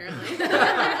 tally, apparently.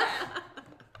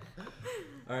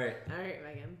 All right. All right,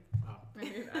 Megan. I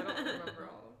mean, I don't remember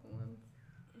all of the ones.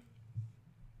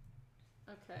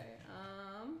 Okay,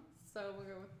 so we'll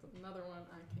go with another one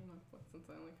I came up with since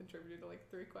I only contributed to like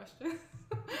 3 questions.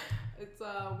 It's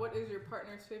what is your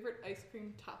partner's favorite ice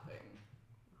cream topping?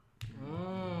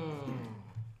 Mmm.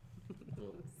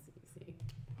 Easy.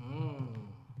 Mmm.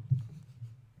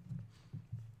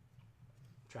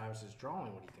 Travis is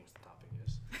drawing what he thinks the topping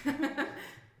is.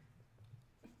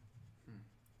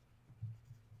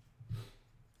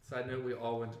 Side note: we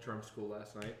all went to Trump school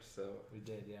last night, so We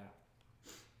did, yeah.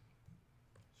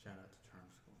 Shout out to Charm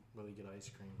School. Really good ice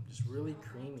cream. Just really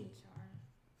creamy,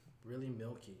 really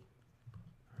milky.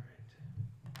 all right.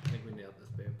 I think we nailed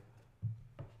this, babe.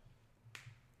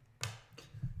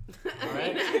 All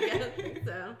right. I think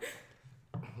so.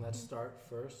 Let's start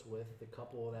first with the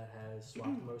couple that has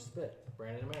swapped the most spit,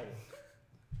 Brandon and Meredith.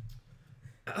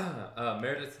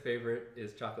 Meredith's favorite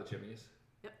is chocolate chimneys.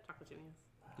 Yep, chocolate Jimmy's.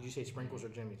 Did you say sprinkles or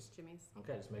Jimmy's? Jimmy's.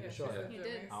 Okay, just making Yeah, sure. she said You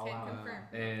did. Jimmy's. I'll Can allow it. confirm.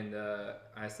 And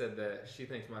I said that she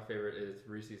thinks my favorite is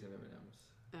Reese's and M&M's.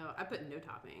 Oh, I put no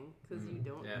topping because you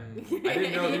don't. Yeah. Mm. I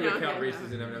didn't know if you would don't count get Reese's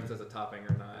them. and M&M's as a topping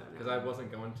or not, because I wasn't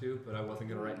going to, but I wasn't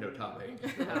gonna write no topping.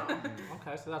 No,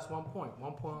 Okay, so that's 1 point.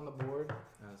 1 point on the board.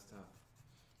 That was tough.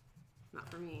 not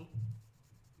for me.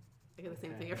 I get the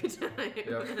same Okay. thing every time.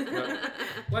 Yep.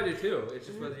 Well, I do too. It's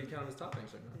just whether you count them as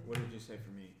toppings or not. What did you say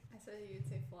for me? I said you'd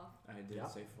say fluff. I did Yep.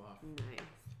 say fluff. Nice.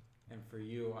 And for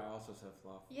you, I also said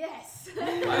fluff. Yes.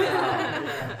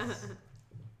 Yes.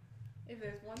 If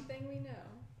there's one thing we know,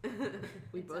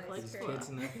 We It's both ice like These cream. fluff. kids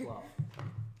and their fluff.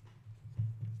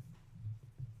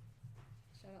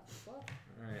 shout out to fluff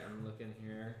All right, I'm looking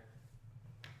here.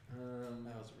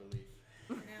 That was a relief.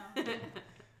 for now.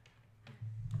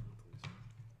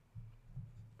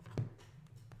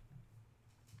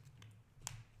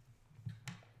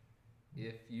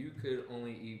 If you could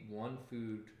only eat one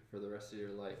food for the rest of your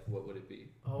life, what would it be?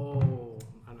 Oh,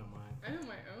 I know mine. I know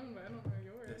my own, but I don't know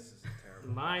This yours. is terrible.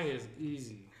 Mine is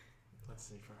easy. Let's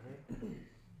see for her.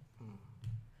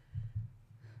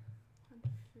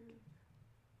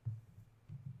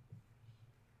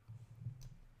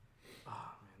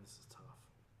 Ah, man, this is tough.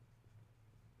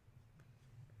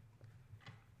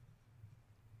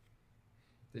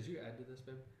 Did you add to this,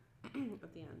 babe?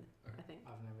 At the end, I think.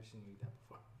 I've never seen you eat that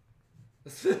before.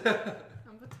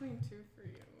 I'm between 2 for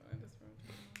you. I just wrote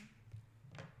down one.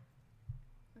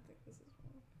 I think this is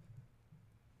one.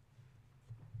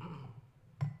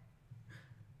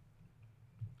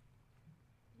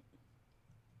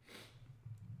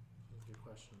 That's a good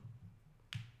question.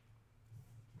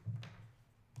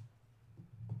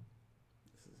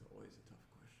 This is always a tough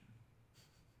question.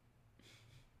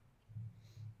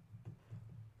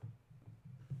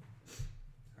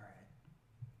 All right.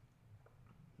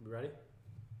 You ready?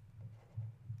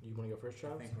 You want to go first, I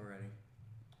Travis? think we're ready.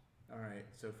 All right.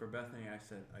 So for Bethany, I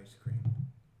said ice cream.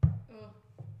 Oh,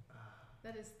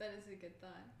 that is a good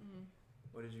thought.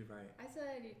 What did you write? I said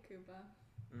I'd eat Cuba.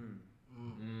 Mm.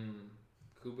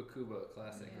 Cuba Cuba,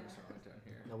 classic Yeah. restaurant down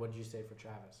here. Now, what did you say for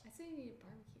Travis? I said I'd eat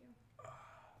barbecue.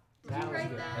 That Did you was write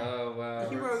good. that? Oh wow.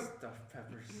 He wrote- stuffed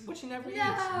peppers. What she never No.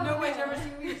 eats. Nobody's ever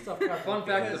seen me eat stuffed pepper. Fun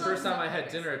fact: the Because- first time I had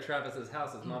dinner at Travis's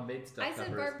house, his mom made I stuffed said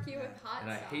peppers, barbecue with hot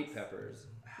and I sauce. hate peppers.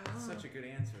 That's such a good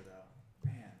answer, though.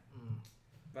 Man. Mm.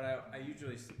 But I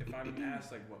usually, if I'm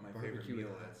asked like what my favorite Barbecue with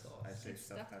meal hot is, sauce. I say It's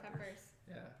stuffed peppers.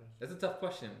 Yeah, it's a tough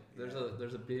question. There's a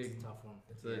It's big a tough one.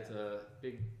 it's a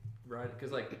big ride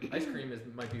because like ice cream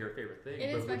might be your favorite thing,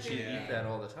 It but is would my she favorite. eat that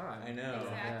all the time? I know.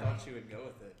 Exactly. I thought she would go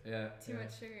with it. Yeah. Too yeah.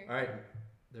 much sugar. All right.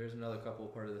 There's another couple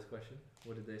part of this question.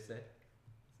 What did they say?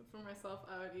 So for myself,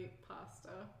 I would eat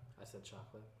pasta. I said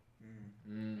chocolate.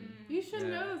 Mm. You should Yeah.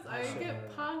 know this. I I should get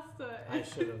have. pasta. I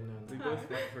should have known We that. both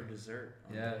went for dessert.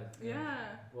 on Yeah. that.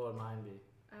 Yeah. What would mine be?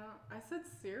 I said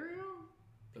cereal.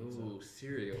 Ooh,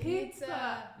 cereal. Pizza.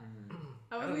 Mm.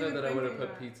 I wasn't don't know even that I would have thinking put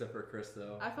that. pizza for Chris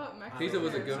though. I thought Mexican. Pizza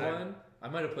was a Yeah. good I- one. I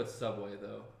might have put Subway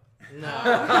though. No.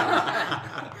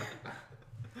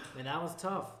 And that was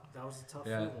tough. That was a tough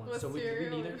Yeah. food one. With So we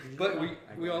cereal. neither. But I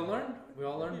we all agree.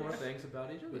 learned more things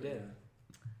about each other. We did.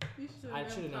 You should I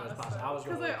should've known it was pasta. I was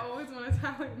because going I with- always want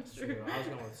Italian It's food. true. I was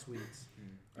going with sweets.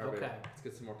 Mm. All right, Okay. babe, let's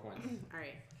get some more points. All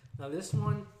right. Now this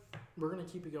one, we're gonna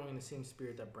keep it going in the same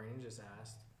spirit that Brandon just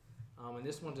asked. And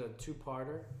this one's a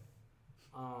two-parter.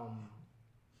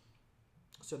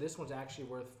 So this one's actually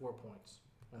worth 4 points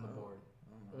on the Oh. board.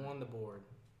 Oh my. On the board.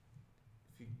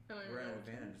 If you, I don't even we're at know an which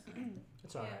one. advantage then.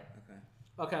 It's all Yeah. right. Okay.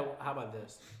 Okay, well, how about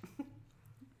this?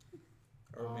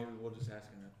 Or maybe we'll just ask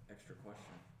an extra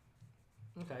question.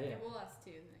 Okay, Yeah, yeah. we'll ask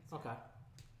two the next Okay.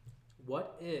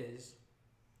 What is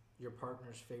your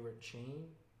partner's favorite chain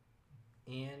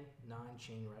and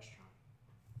non-chain restaurant?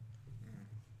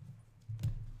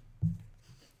 Mm.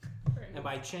 Right. And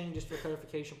by chain, just for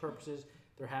clarification purposes,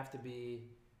 there have to be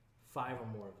 5 or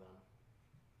more of them.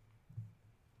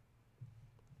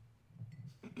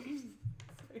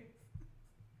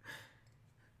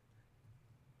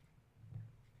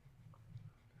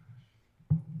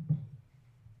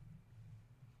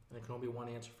 And there can only be one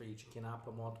answer for each. You cannot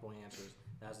put multiple answers.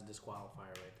 That's a disqualifier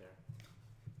right there.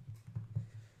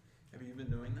 Have you been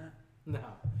doing that? No,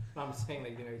 I'm saying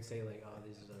like you'd say like, oh,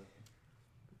 this is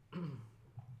a.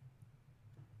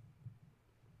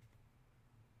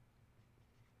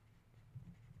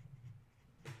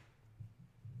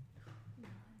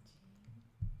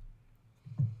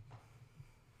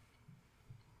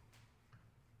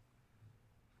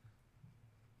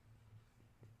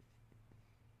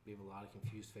 We have a lot of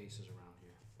confused faces around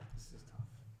here. This is tough.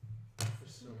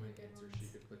 There's so many Good answers ones. she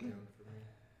could put down for me.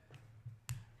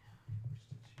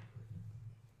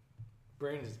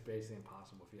 Brain is basically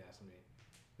impossible if you ask me.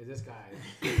 Because this guy,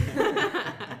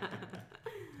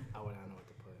 I would not know what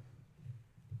to put.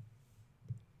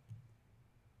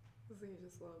 Does he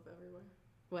just love everywhere?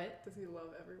 What? Does he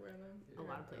love everywhere then? A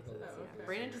lot of places. Oh, Yeah. okay.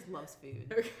 Brandon just loves food.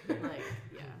 Like,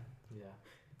 yeah. Yeah.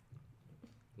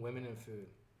 Women and food.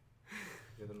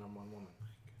 You're the number 1 woman.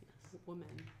 Woman.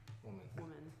 Woman.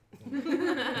 Woman.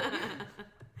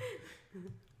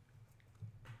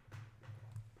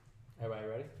 Everybody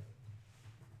ready?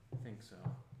 I think so.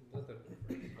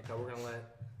 Okay, we're gonna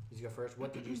let you go first.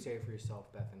 What did you say for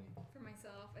yourself, Bethany? For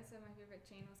myself, I said my favorite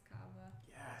chain was Kava.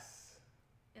 Yes.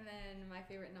 And then my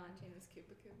favorite non-chain was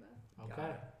Kuba Kuba.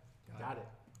 Okay, got it.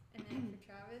 And then for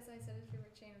Travis, I said his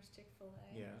favorite chain was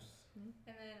Chick-fil-A. Yes.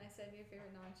 And then I said your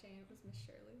favorite non-chain was Miss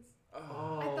Shirley's.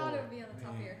 Oh. I thought it would be on the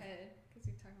top of man. your head because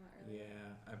you were talking about earlier.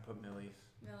 Yeah, I put Millie's.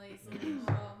 Millie's.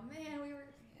 Oh man, we were.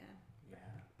 Yeah,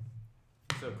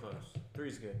 Yeah. So close.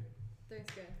 3's good. three's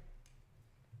good.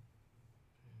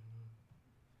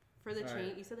 For the All chain,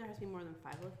 right. you said there has to be more than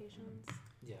 5 locations.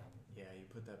 Yeah. Yeah, you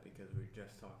put that because we were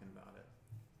just talking about it,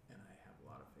 and I have a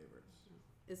lot of favorites.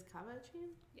 Is Kava a chain?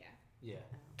 Yeah. Yeah.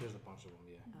 Oh. There's a bunch of them.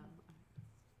 Yeah.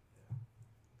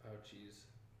 Oh, jeez.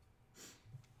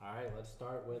 All right, let's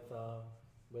start with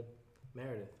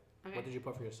Meredith. Okay. What did you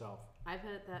put for yourself? I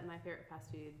put that my favorite fast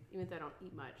food, even though I don't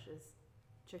eat much, is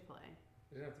Chick-fil-A.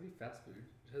 It doesn't have to be fast food.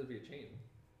 It has to be a chain.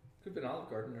 Could be an Olive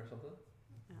Garden or something.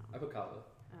 I Oh. put Kava.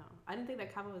 Oh. I didn't think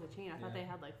that Kava was a chain. I thought Yeah. they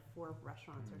had like 4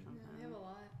 restaurants or Mm. something. Yeah, they have a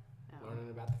lot. Oh.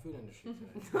 Learning about the food industry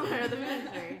today. Learn the food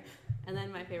industry. And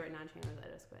then my favorite non-chain was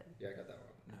Edo Squid. Yeah, I got that one.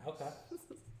 Nice. Okay.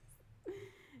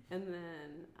 And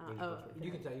then, What'd you oh, put for-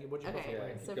 you can tell you what you put okay. for Yeah.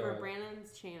 Brandon. So Go for ahead.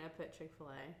 Brandon's chain, I put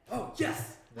Chick-fil-A. Oh,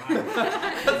 yes! Wow.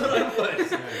 That's what I put.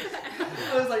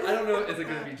 I was like, I don't know. Is it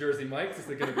going to be Jersey Mike's? Is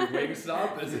it going to be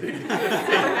Wingstop? Is it going to be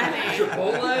many.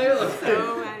 Chipotle? Like,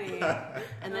 So many.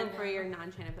 And then for your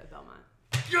non-chain, I put Belmont.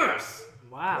 yes!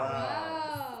 Wow.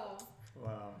 Wow.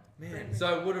 Wow. Man,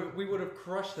 so we would have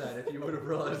crushed that if you would have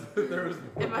realized that there was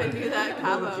more. If I knew that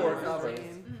more than Kava 4 was a Kavas.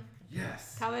 chain.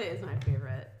 Yes. Kava is my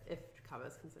favorite, if Kava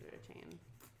is considered a chain.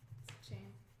 Chain.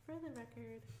 For the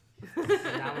record.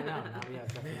 Now we know. Now we have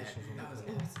definitions. That was on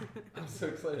awesome. I'm so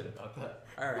excited about that.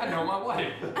 All I right. know my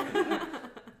wife.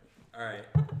 All right.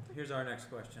 Here's our next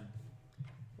question.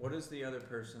 What is the other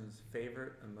person's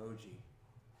favorite emoji?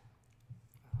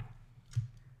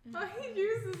 Oh, he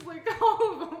uses like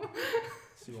all of them.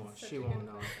 She won't. Such She a won't good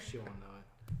know it. She won't know it.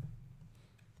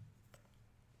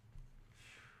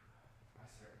 I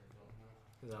certainly don't know.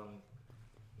 'Cause I don't.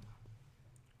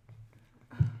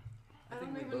 I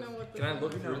don't think we even know both- what the Can I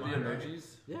look You know through the mine, right? emojis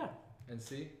Yeah. and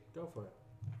see? Go for it.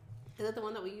 Is that the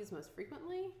one that we use most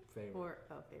frequently? Favorite. Or,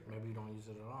 oh, favorite. Maybe you don't use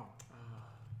it at all.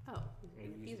 Oh,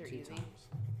 Maybe you these use are it 2 easy. times.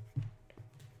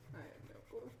 I have no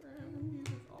clue for him. He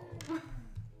uses all of them.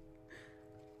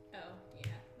 Oh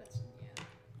yeah, that's yeah.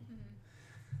 Mm-hmm.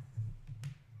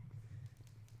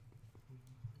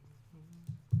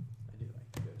 I do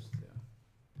like the ghost too.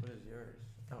 What is yours?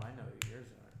 Oh, I know what yours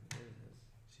are. Yours is.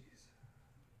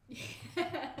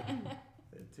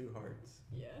 They have 2 hearts.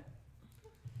 Yeah.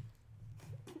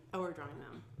 Oh, we're drawing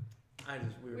them.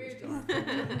 We were We're just just- going.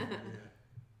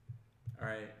 Yeah. All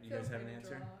right. You Feel guys have an free to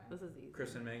answer? draw. This is easy.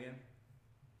 Chris and Megan.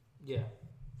 Yeah.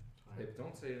 Hey,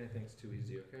 don't say anything's too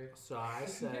easy, okay? So I It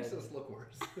makes said us look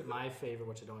worse. my favorite,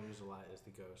 which I don't use a lot, is the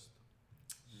ghost.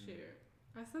 Shoot.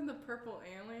 I said the purple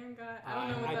alien guy. I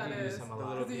don't know what I that do use is. him a The lot.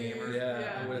 little Is he- gamer.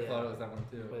 Yeah, I would have Yeah. thought it was that one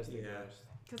too. But it's the Yeah. ghost.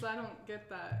 Because I don't get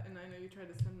that, and I know you tried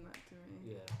to send that to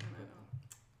me. Yeah. And I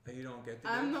don't. You don't get the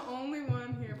I'm ghost? the only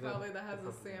one here The- probably that has the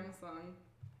a purple one. Samsung.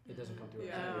 It doesn't come through.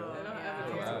 Yeah, as a Oh, I don't yeah. have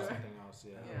It it comes here. through something else.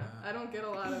 Yeah. Yeah, wow. I don't get a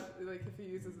lot of like if he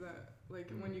uses that like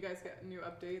Mm. when you guys get new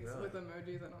updates Really? with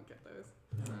emojis, I don't get those.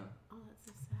 No. Oh, that's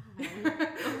so sad.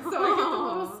 So I get the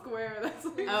little square that's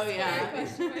like Oh, yeah.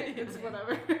 Question mark. it's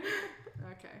whatever.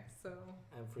 Okay, so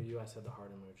And for you, I said the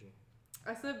heart emoji.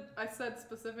 I said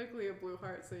specifically a blue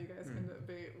heart, so you guys can Hmm.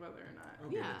 debate whether or not. I'll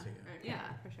give Yeah. it to you. Okay.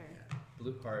 Yeah, for sure.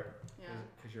 Blue heart. Yeah.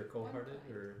 Because you're cold-hearted,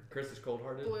 or Chris is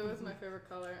cold-hearted. Blue is my favorite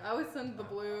color. I always send the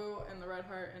blue and the red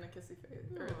heart and a kissy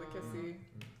face or the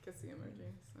kissy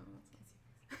emoji. So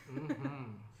that's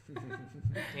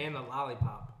Mm-hmm. And the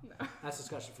lollipop. no. That's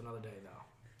discussion for another day,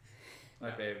 though. My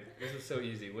babe. This was so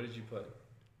easy. What did you put?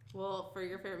 Well, for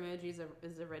your favorite emoji is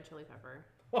a red chili pepper,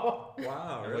 Wow,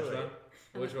 And really? Which one?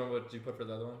 And Which one would you put for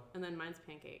the other one? and then mine's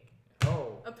pancake.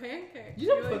 Oh. A pancake. You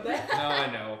didn't like put that? No,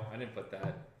 I know. I didn't put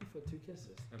that. You put 2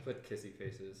 kisses. I put kissy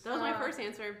faces. That was my Uh, first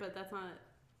answer, but that's not.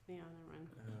 Yeah, never mind.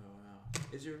 Oh, wow.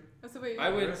 Is your That's the way. I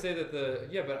wouldn't say that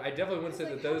but I definitely wouldn't say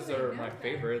It's that like, those how do are they my know that?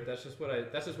 favorite. That's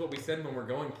just what we send when we're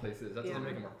going places. That Yeah. doesn't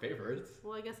make them our favorites.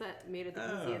 Well, I guess that made it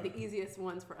Oh. the easiest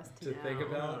ones for us to, To know. think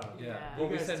about, Oh. yeah. Yeah. Well,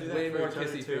 You we guys send do that way for more each other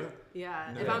kissy too? faces.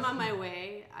 Yeah, No. if I'm on my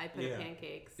way, I put Yeah. a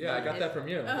pancakes. Yeah, I got If- that from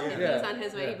you. Oh. If Yeah. he's on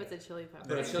his way, Yeah. he puts a chili pepper.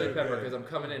 Put a That's chili so pepper good. because I'm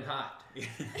coming in hot.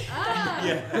 Ah,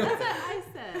 Yeah. that's what I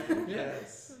said.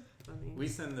 Yes. Funny. We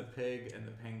send the pig and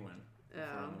the penguin if we're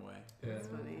on Oh, the way. Yeah. that's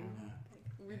funny. Yeah.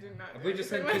 We do not. We just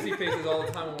send kissy faces all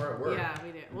the time when we're at work. Yeah,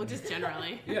 we do. Well, just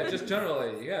generally. Yeah, just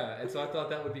generally, yeah. And so I thought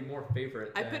that would be more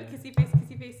favorite. I than- put kissy face,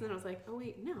 and then I was like, oh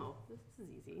wait, no, this is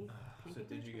easy. So Pancake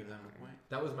did you and give them chili a point?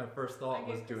 That was my first thought I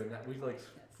was gave doing kissy that. We face like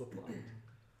yes. flip flopped.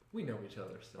 We know each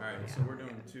other, so. All right, Yeah. so we're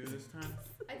doing 2 this time.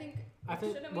 I think, I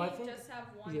think. shouldn't Well, I we think. just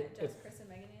have one yeah, that just if- Chris and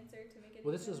Megan answered to make it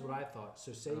Well, this even is what more? I thought.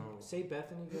 So say Oh. say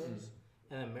Bethany goes,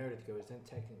 and then Meredith goes. Then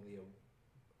technically,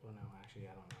 well, no, actually,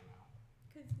 I don't know now.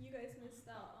 Because you guys missed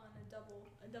out on a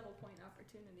double point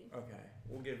opportunity. Okay,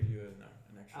 we'll give you an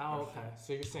extra Oh, question. okay.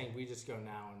 So you're saying we just go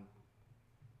now and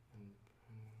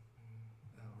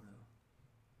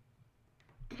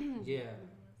yeah.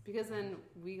 Because then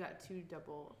we got 2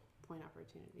 double point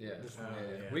opportunities. Yeah. Just Oh, one.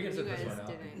 yeah. We can You sit guys this one out.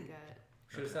 didn't get.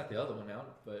 Should have sat the other one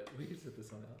out, but we can sit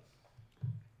this one out.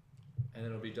 And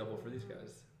then it'll be double for these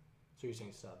guys. So you're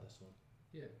saying sub this one.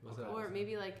 Yeah. Or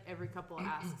maybe like every couple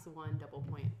asks 1 double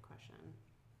point question.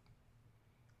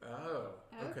 Oh,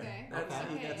 okay. Okay. That's,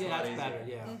 Okay. Okay. that's Yeah, a lot that's easier. better.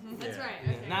 Yeah. That's Yeah. right. Yeah,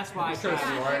 Okay. and that's why I So I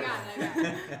tried. got it, I got it, I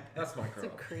got it. That's my It's a girl.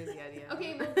 crazy idea.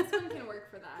 Okay, well, this one can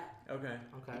work for that. Okay,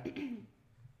 Okay.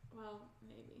 Well,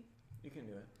 maybe. you can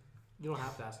do it. You don't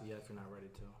have to ask it yet if you're not ready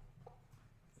to.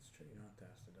 That's true. You don't have to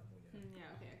ask the double yet.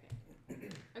 Yeah, okay.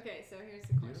 Okay, so here's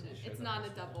the You really question. should It's have not a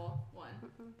asked that. double one.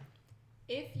 Mm-mm.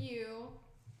 If you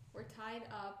were tied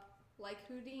up like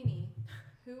Houdini,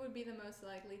 who would be the most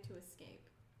likely to escape?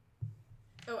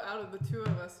 Oh, out of the 2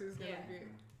 of us, who's gonna Yeah.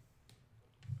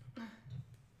 be?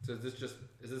 So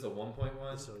is this a 1 point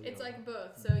one? So you It's know. like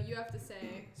both, so you have to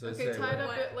say. So Okay, say tied what? up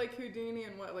What? it like Houdini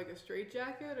and what, like a straight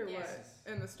jacket or Yes.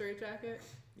 what? In the straight jacket?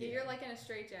 Yeah, you're like in a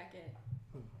straitjacket.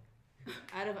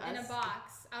 Out of us. In a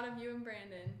box, out of you and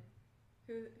Brandon,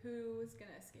 who's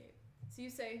gonna escape? So you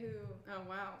say who Oh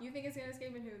wow. you think is gonna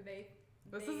escape and who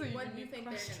This is a what you unique think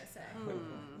question. they're gonna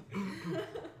say. Hmm.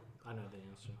 I know the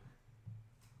answer.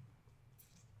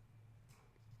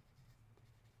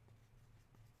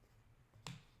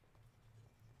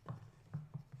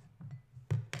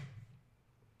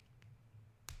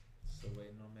 Still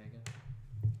waiting on Megan.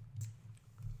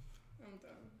 I'm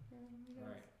done. All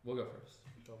right, we'll go first.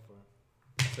 Go for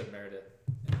it. I said Meredith,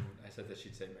 and I said that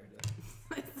she'd say Meredith.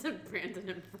 I said Brandon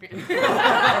and Brandon.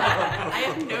 I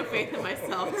have no faith in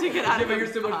myself to get out Yeah, of but a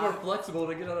you're so much more box. flexible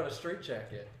to get out of a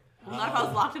straitjacket. Not if I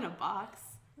was locked in a box.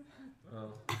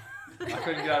 Oh. I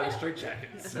couldn't get out of a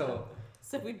straitjacket, so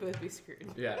So we'd both be screwed.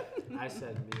 yeah. I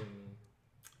said me and me.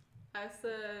 I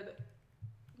said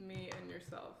me and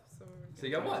yourself. So, So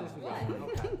you got one.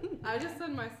 Okay. I just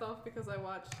said myself because I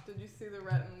watched. Did you see the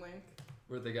Rhett and Link?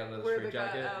 Where they got out of the Where they got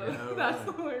straitjacket. out of. Yeah. Oh, That's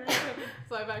really? the only reason.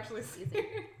 So I've actually seen.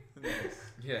 Nice.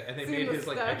 Yeah, and they Seen made the his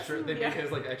like steps, extra. They yeah. made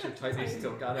his like extra tight. He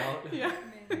still got out. Yeah.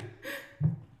 Man,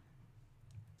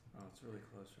 Oh, it's really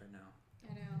close right now.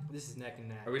 I know. This is neck and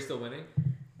neck. Are we still winning?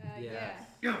 Yeah. Yeah,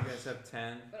 You guys have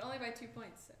 10. but only by 2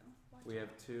 points. So. watch We out.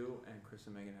 have 2, and Chris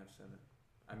and Megan have 7.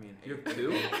 I mean, You have 2.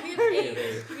 We have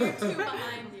 8. We have 2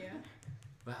 behind you.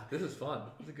 Wow, this is fun.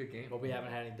 This is a good game. But we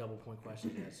haven't had any double point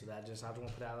questions yet, so that just I just want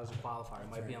to put that as a qualifier.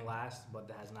 It might be in last, but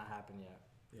that has not happened yet.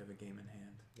 We have a game in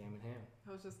hand. Game in hand.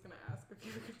 I was just gonna ask if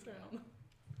you could turn on.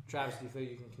 Travis, do you feel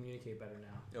you can communicate better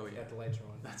now? Oh, You yeah. got the lights are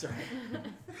on. That's right.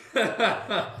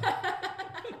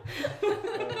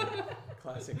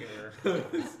 Classic error.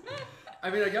 I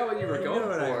mean, I got what you were You going know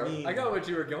what I for. mean. I got what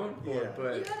you were going for, Yeah. You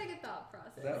but had a good thought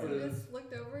process. That You was- just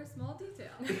looked over a small detail.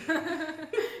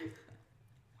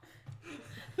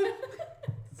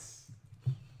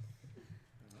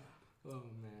 Oh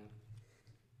man.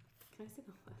 Can I see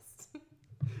the list?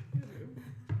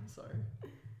 I'm sorry.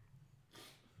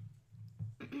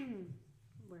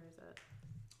 Where is it?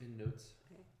 In notes.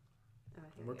 Oh,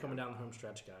 here We're we coming go. down the home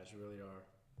stretch, guys. We really are.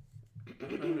 I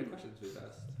don't know how many questions we've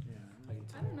asked. Yeah. I can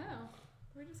I tell. don't know.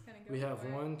 We're just kind of going. We have for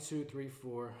it. 1, 2, 3,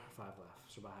 4, 5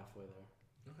 left. So about halfway there.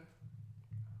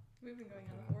 We've been going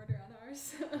out of order on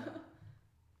ours. We've done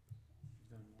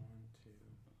 1, 2.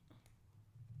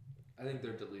 I think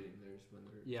they're deleting theirs when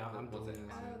they're. Yeah, I'm once they deleting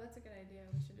answer. Oh, that's a good idea.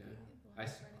 We should. Yeah. do the I,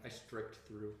 ones s- running I it. strict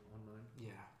through on mine.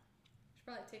 Yeah. Should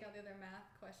probably take out the other math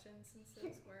questions since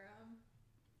those were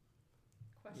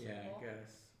Yeah, questionable. I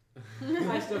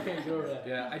guess. I still can't go over that.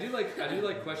 Yeah, I do like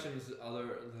questions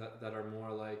that are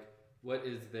more like what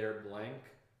is their blank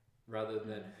rather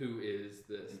than who is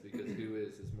this, because who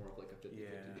is more of like a 50-50 Yeah.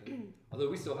 thing. Although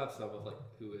we still have some of like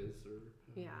who is or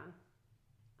Yeah.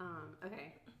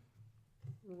 Okay.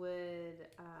 Would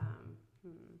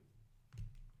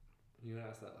you gonna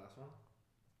ask that last one?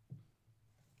 I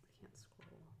can't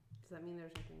scroll. Does that mean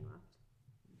there's nothing left?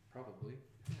 Probably.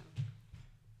 No.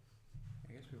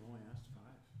 I guess we've only asked 5.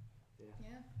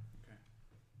 Yeah.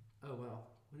 Oh wow,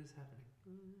 what is happening?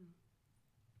 Mm.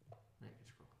 Now you can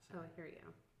scroll. Oh, here we go.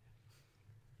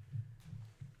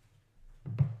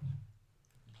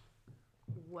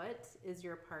 What is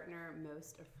your partner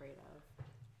most afraid of?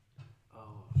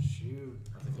 Oh shoot.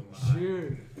 That's a good one.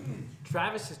 Shoot.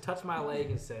 Travis just touched my leg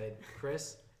and said,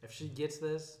 Chris, if she gets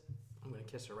this, I'm gonna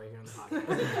kiss her right here on the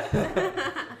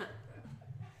podcast.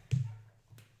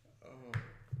 Oh.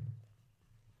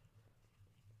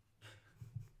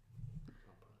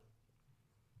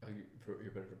 Oh,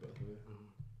 you're better for both of you. Mhm.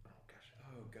 Oh gosh.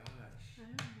 Oh gosh.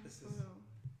 This is. Oh.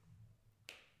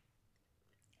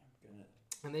 I'm gonna.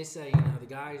 And they say, you know, the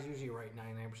guy's usually right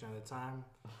 99% of the time.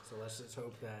 So let's just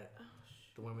hope that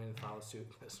the women follow suit.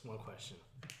 That's one question.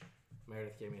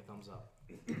 Meredith gave me a thumbs up.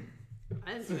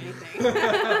 I didn't do anything.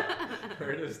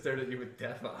 Meredith stared at you with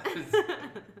death eyes.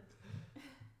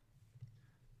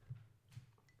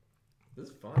 This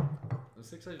is fun. I'm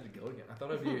so excited to go again. I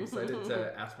thought I'd be excited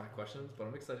to ask my questions, but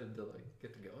I'm excited to like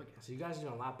get to go again. So you guys are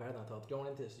doing a lot better than I thought. Going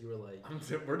into this, you were like,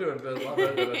 We're doing a lot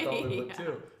better than I thought we would Yeah.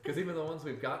 too. Because even the ones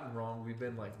we've gotten wrong, we've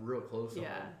been like real close on.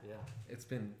 Yeah. yeah. It's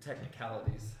been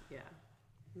technicalities, Yeah.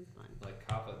 It was fun. like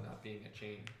Kappa not being a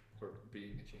chain or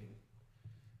being a chain.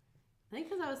 I think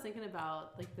because I was thinking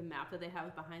about like the map that they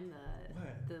have behind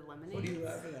What? the lemonade. What are you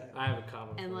laughing at? I have a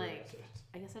comment. And, for you like, guys.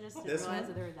 I guess I just didn't This realize one?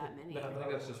 that there were that many. No. I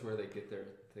think that's just where they get their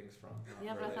things from. not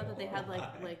Yeah, but where I thought that they had like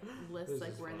Why? lists This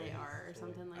like is where they funny. are or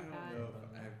something I like don't that. know.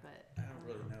 But I don't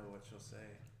really know what she'll say.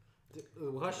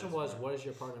 The question was, what is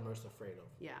your partner most afraid of?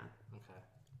 yeah. Okay.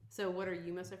 So what are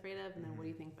you most afraid of, and then what do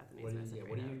you think Bethany's What do most you,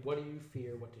 afraid of? what do you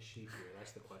fear? What does she fear?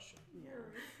 That's the question. Yeah. You're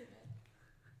erasing it.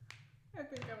 I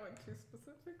think I went too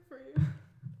specific for you.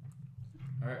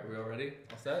 All right, we all ready?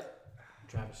 All set?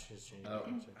 Travis just changed Oh.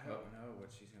 the answer. I don't know what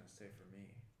she's gonna say for me.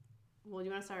 Well, do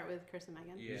you want to start with Chris and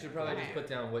Megan? Yeah. You should probably just Okay. put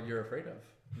down what you're afraid of,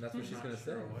 and that's what she's Not gonna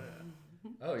sure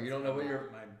say. What Oh, you don't know what you're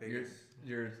my biggest.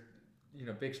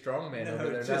 big strong man No, over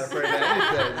there, not just- afraid of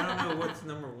anything. I don't know what's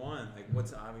number one. Like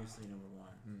what's obviously number one.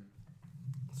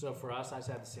 So for us, I just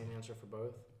had the same answer for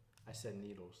both. I said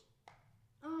needles.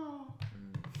 Oh.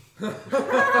 Mm.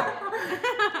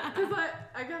 Because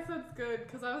I guess that's good,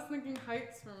 because I was thinking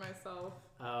heights for myself.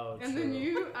 Oh, And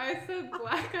true. then I said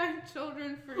black-eyed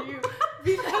children for you.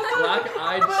 Because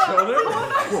Black-eyed children.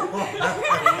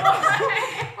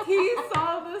 he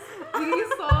saw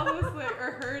this, like,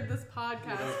 or heard this Yeah,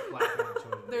 podcast. those black and white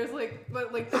children. There's like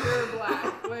pure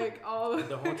black, like all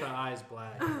The whole time eye's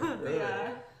black.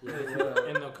 yeah. Yeah,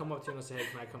 and they'll come up to you and they'll say, hey,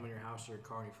 can I come in your house or your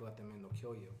car? And if you let them in, they'll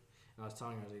kill you. And I was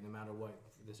telling her, I was like, no matter what,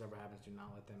 if this ever happens, do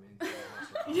not let them into your house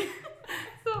or car.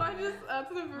 So that's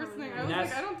the first thing. I was That's-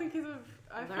 like, I don't think he's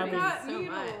I Learning forgot so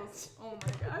needles. Oh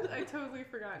my god, I totally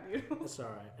forgot needles. It's all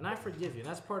right. And I forgive you. And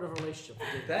that's part of a relationship.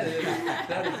 Forgive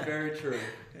That is very true.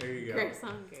 There you go. Chris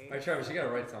hungry. All right, Travis, you gotta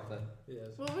write something. Yes.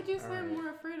 What would you say I'm Alright. more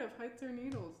afraid of, heights or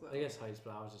needles though? I guess heights,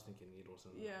 but I was just thinking needles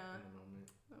in, Yeah. in the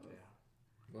moment. That was- Yeah.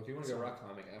 Well, if you want to go rock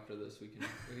climbing after this, we can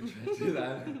try to do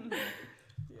that.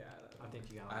 yeah. I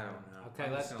think you got it. I don't know. Okay,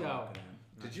 I'm let's just gonna go. look at him.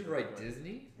 Not Did you sure write what.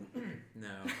 Disney? No.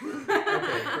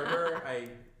 Okay, for her, I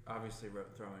obviously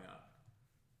wrote throwing up.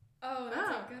 Oh, that's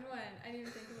Oh. a good one. I didn't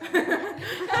even think about it.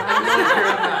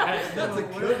 That's a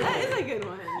good That one. is a good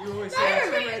one. You always say I that's,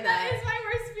 remember That that. is my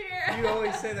worst fear. you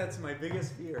always say that's my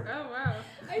biggest fear. Oh wow.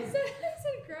 I said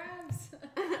crabs.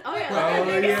 Oh yeah. Oh,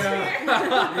 okay.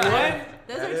 yeah.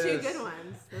 Those That are two is- good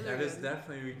ones. Those That are is good.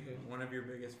 definitely one of your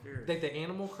biggest fears. Like the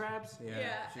animal crabs? Yeah,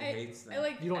 Yeah, she I- hates them. I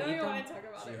like. You don't I don't eat even them? want to talk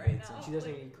about She it right hates now. them. She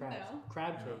doesn't Like, eat crabs. No.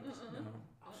 Crab No. cakes. Uh-uh. No,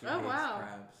 she Oh, hates wow.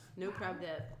 crabs. No crab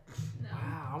dip. No.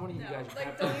 Wow, I want to eat No. you guys Like,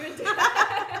 crab don't cakes. even do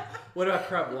that. What about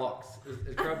crab walks?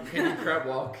 Is crab, can you crab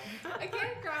walk? I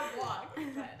can't crab walk, but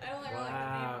I don't ever like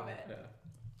the name of it. Yeah.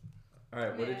 All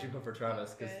right, what did Man, you put for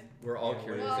Travis? Because good. we're all Yeah,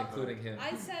 curious, well, including him.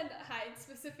 I said hide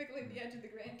specifically the edge of the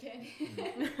Grand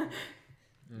Canyon.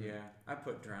 Mm. Yeah, I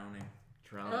put drowning.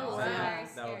 Drown. Oh, wow. Very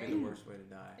That would be scary. the worst way to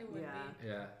die. It would Yeah. be.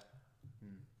 Yeah.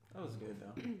 That was good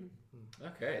though.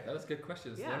 Okay, that was good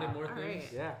questions. Yeah, Learning more all things.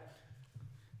 right. Yeah.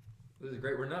 This is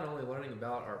great. We're not only learning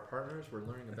about our partners, we're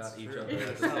learning about That's each true. other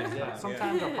at the Ourselves, same yeah. time.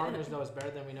 Sometimes our partners know us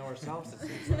better than we know ourselves. It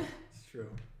seems like. It's true.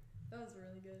 That was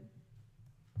really good.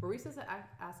 Were we supposed to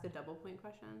ask a double point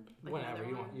question? Like Whenever another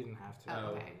you one? don't, you didn't have to. Oh,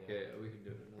 Oh, okay. yeah, we can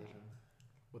do it another time.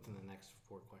 Within the next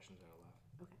 4 questions that are left.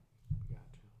 Okay.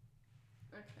 Gotcha.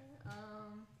 Okay.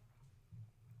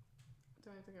 Do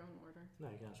I have to go in order? No,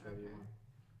 you can ask whatever you Okay. want.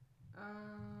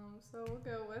 So we'll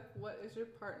go with what is your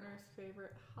partner's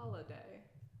favorite holiday?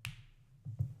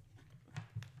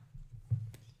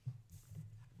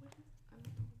 What is, I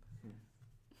don't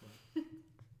know.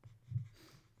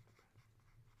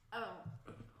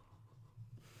 Oh.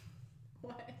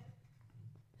 What?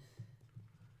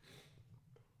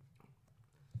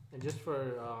 And just for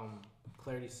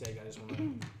clarity's sake, I just want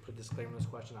to put a disclaimer on this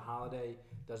question. A holiday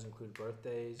does include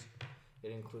birthdays.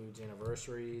 It includes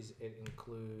anniversaries. It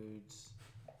includes,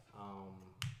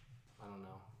 I don't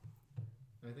know,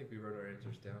 I think we wrote our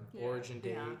answers down. Yeah. origin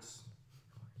Yeah. dates.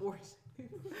 Or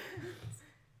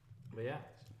But yeah,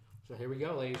 so here we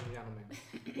go, ladies and gentlemen.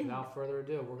 Without further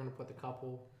ado, we're going to put the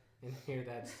couple in here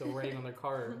that's still waiting on their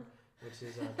card, which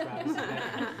is Travis and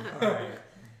Becky. Alright.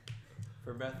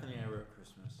 For Bethany, I wrote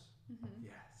Christmas. Mm-hmm.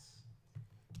 Yes.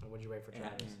 And what'd you write for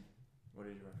Travis? And what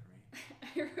did you write for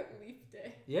me? I wrote Leap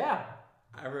Day. Yeah.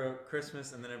 I wrote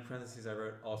Christmas, and then in parentheses I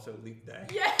wrote also Leap Day.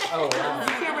 Yeah. Oh, wow. You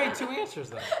can't write 2 answers,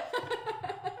 though.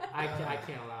 I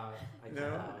can't allow it. I can't No?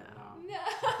 allow it, no. No.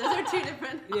 those are two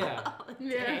different Yeah.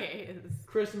 holidays.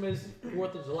 Christmas,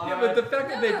 4th of July. Yeah, but the fact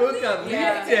that they both got Leap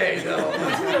Yeah. Day, though.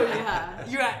 Yeah.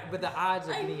 You're at, but the odds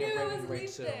of I getting knew it it right was when you write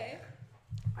Leap 2. Day.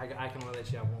 I can only let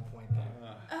you have 1 point there.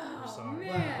 I'm Oh sorry.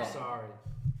 man. I'm sorry.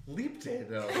 Leap Day,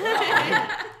 though.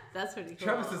 That's pretty cool.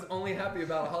 Travis is only happy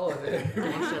about a holiday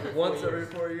Once every 4 once every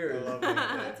 4 years. I love Leap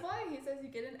Day. That's why he says you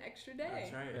get an extra day.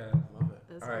 That's right. Yeah. Love it.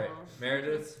 That's All right, cool.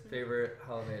 Meredith's favorite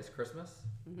holiday is Christmas.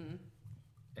 Mm-hmm.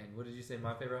 And what did you say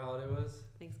my favorite holiday was?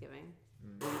 Thanksgiving.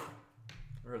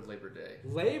 Or Labor Day.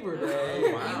 Labor Day.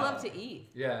 Oh, wow. You love to eat.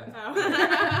 Yeah,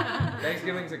 Oh.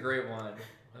 Thanksgiving's a great one.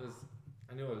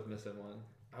 I knew I was missing one.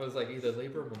 I was like either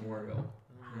Labor or Memorial.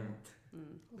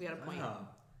 We got a point. Wow.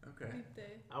 Okay. Leap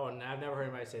Day. I've never heard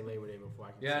anybody say Labor Day before.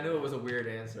 I can Yeah, I say knew that. it was a weird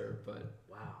answer, but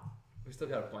Wow. we still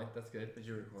got a point. That's good. Did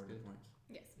you record Good. the points?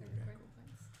 Yes. Okay, important cool.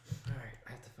 points. All right,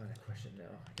 I have to find a question now.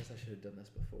 I guess I should have done this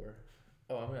before.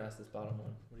 Oh, I'm gonna ask this bottom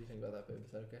one. What do you think about that, babe?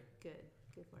 Is that okay? Good.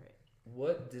 Go for it.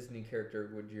 What Disney character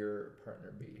would your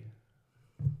partner be,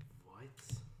 What?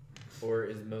 or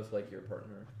is most like your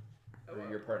partner, Oh, or wow.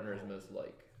 your partner is most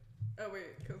like? Oh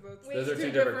wait, because that's Wait, Those are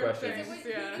two different questions. Is it things.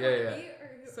 what Yeah. who Yeah, you yeah. wanna be,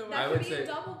 or who? So that I could would be say- a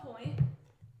double point.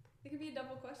 It could be a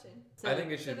double question. So I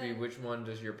think it should so be then- which one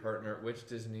does your partner, which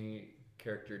Disney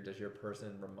character does your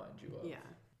person remind you of? Yeah.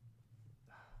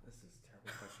 This is terrible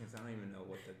questions. I don't even know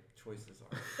what the choices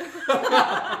are.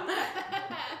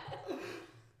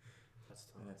 That's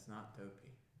tough. And it's not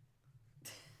Dopey.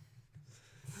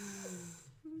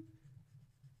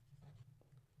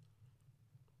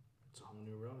 It's a whole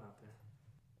new road out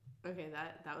there. Okay,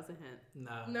 that was a hint.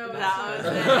 No. No, That was a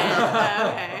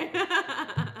that's- hint.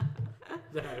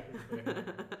 Okay.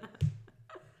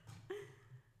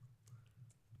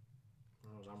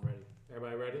 I'm ready.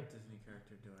 Everybody ready? What Disney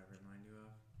character do I remind you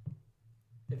of?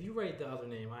 If you rate the other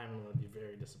name, I'm going to be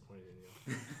very disappointed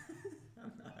in you.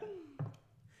 I'm not.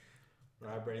 All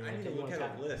right, Brandon. I need to look at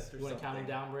a list or You want to count something. it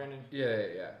down, Brandon?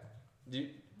 Yeah. Do you,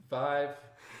 5.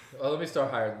 Well, let me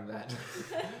start higher than that.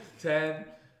 10,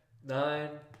 9,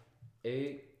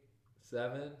 8,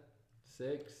 7,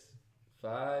 6,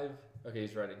 5. Okay,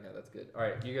 he's writing now. That's good. All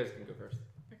right, you guys can go first.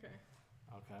 Okay.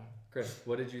 Okay. Chris,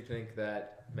 what did you think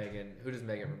that Megan? Who does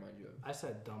Megan remind you of? I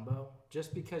said Dumbo,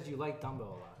 just because you like Dumbo a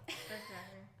lot.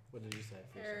 Okay. What did you say?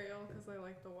 Ariel, because I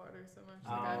like the water so much.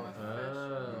 Oh. Like I'm a fish in the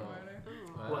Oh. water.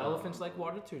 Oh. Well, elephants like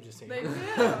water too. Just saying. They do.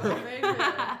 They do.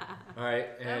 All right,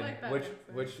 and like that which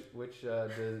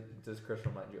does Chris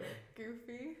remind you of?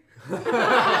 Goofy. No,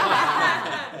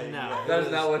 That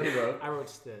is not what he wrote. I wrote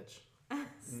Stitch.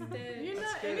 Stitch. You're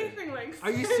not good. anything like.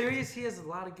 Are you serious? He has a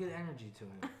lot of good energy to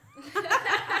him.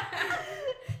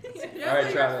 Yeah, All right,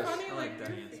 like Travis. Funny, I like that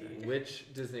Goofy. answer.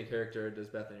 Which Disney character does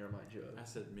Bethany remind you I of?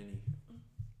 said Minnie.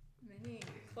 Minnie.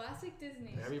 Classic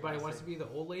Disney. Everybody wants to be the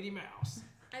old lady mouse.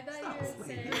 I thought Stop you would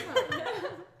say. sleeping.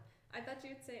 I thought you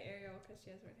would say Ariel because she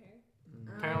has red hair.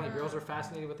 Apparently, girls are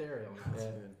fascinated with Ariel. That's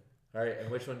Yeah. good. All right, and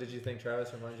which one did you think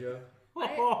Travis reminds you of?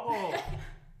 Oh,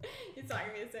 It's not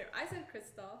gonna be the same. I said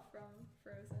Kristoff from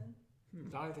Frozen.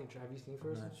 I don't think Travis seen I'm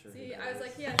first. not sure. See, who I that was is.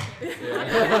 like, he has seen it. Yeah. I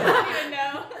don't even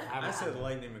know. I said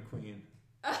Lightning McQueen.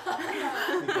 Oh,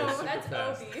 super that's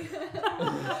fast. Obi.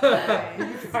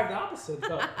 You tried the opposite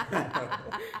though. No,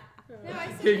 I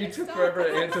said Yeah, you took Kristoff, forever to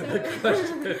I'm answer so- the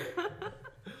question.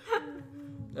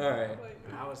 All right,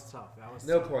 That was tough. That was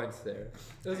no tough. points there.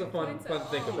 It was a fun Points to at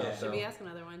think all. about. Should we Though. ask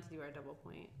another one to do our double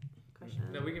point question?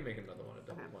 No, we can make another one a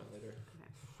double Okay. point later.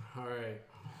 All right.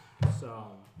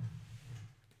 So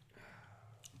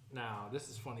now this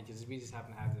is funny because we just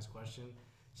happen to have this question,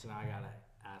 so now I gotta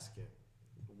ask it.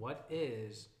 What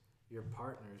is your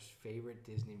partner's favorite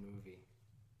Disney movie?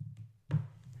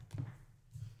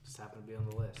 Just happened to be on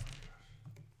the list.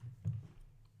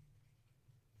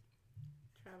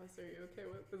 Travis, are you okay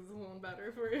with this? Is a little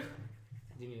better for you?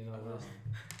 Do you need to know the list?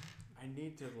 I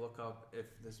need to look up if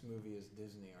this movie is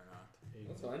Disney or not. Here you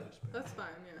That's go. fine. That's fine.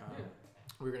 Yeah. Um,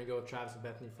 We're gonna go with Travis and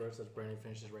Bethany first. As Brandon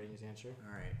finishes writing his answer.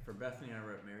 All right. For Bethany, I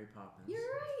wrote Mary Poppins. You're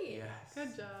right. Yes.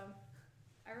 Good job.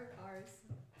 I wrote Cars.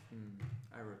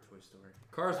 I wrote Toy Story.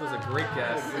 Cars was a great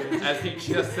guess, Ah. as he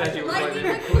just said he was Lightning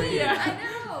Lightning McQueen. McQueen.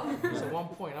 I know. So 1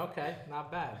 point. Okay,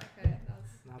 not bad. Okay, that was.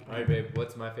 Not All bad. right, babe.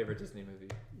 What's my favorite Disney movie?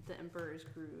 The Emperor's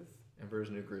Groove.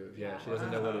 Emperor's New Groove. Yeah, Yeah. she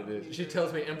doesn't know what it is. Wow. She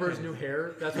tells me Emperor's New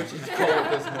Hair. That's what she's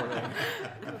called this morning.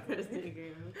 Emperor's New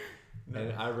Groove.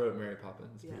 And I wrote Mary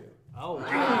Poppins Yeah. for you. Oh wow.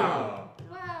 Wow.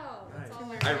 Wow. That's Nice.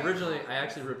 all I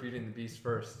actually wrote Beauty and the Beast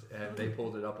first, and they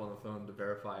pulled it up on the phone to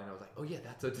verify, and I was like, oh yeah,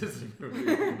 that's a Disney movie.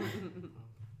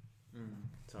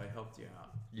 So I helped you out.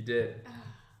 You did.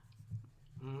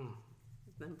 Mm.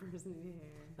 The Emperor's New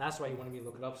Hair. That's why you wanted me to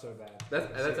look it up so bad.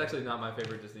 That's actually not my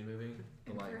favorite Disney movie.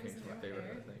 The Lion Emperor's King's my New favorite,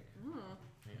 Hair. I think. Oh.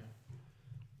 Yeah.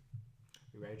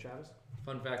 You ready, Travis?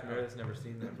 Fun fact: Meredith's never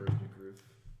seen the Emperor's New Groove.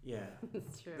 Yeah.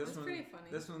 It's true. This That's one. pretty funny.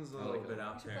 This one's a I little like bit it.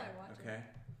 out You should there. probably watch it. Okay.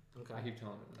 Okay. I keep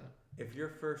telling him that. If your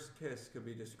first kiss could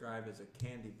be described as a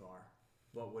candy bar,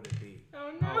 what would it be?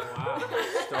 Oh no. Oh wow.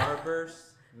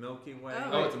 Starburst, Milky Way,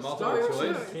 Oh, it's a multiple Starburst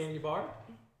choice? is Candy bar?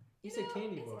 You said No,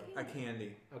 candy it's bar. a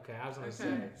candy. Okay, I was gonna Okay.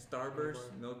 say.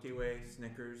 Starburst, Milky Way,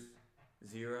 Snickers,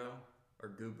 Zero, or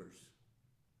Goobers.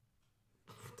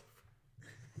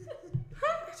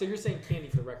 So you're saying candy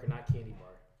for the record, not candy bar.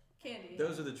 Candy.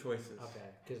 Those are the choices. Okay.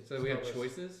 'Cause So we have Starburst-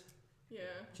 choices. Yeah.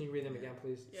 Can you read them again,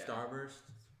 please? Yeah. Starburst,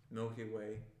 Milky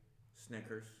Way,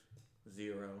 Snickers,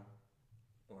 Zero,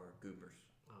 or Goobers.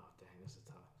 Oh dang, this is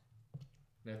tough.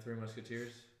 We have Three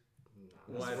Musketeers. No,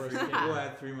 We'll that's add, the worst three, candy. we'll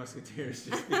add Three Musketeers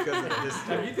just because of this.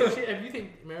 If you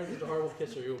think Meredith is a horrible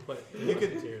kisser, you'll put You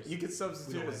could Musketeers. you could We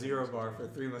substitute don't a like Zero Three bar for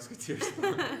Three Musketeers.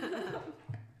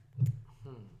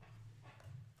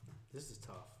 This is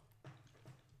tough.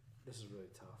 This is really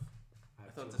tough. I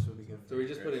have thought two this would be options. good. So we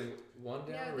just putting one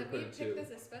down, Yeah, or we then we putting picked two? this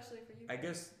especially for you. I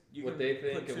guess you What can they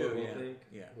think put and two, what we yeah. think.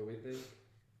 Yeah. What we think.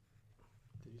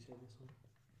 Did you say this one?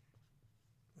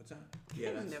 What's that? I Yeah,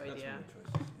 have that's, no that's idea. one of the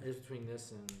choices. It's between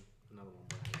this and another one,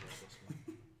 but I guess this one.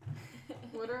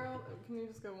 What are all? Can you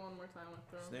just go one more time with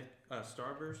them?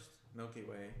 Starburst, Milky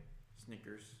Way,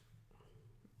 Snickers,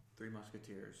 Three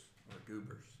Musketeers, or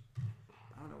Goobers. I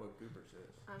don't know what Goobers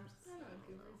is. I'm just. I don't know what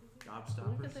Goobers is. I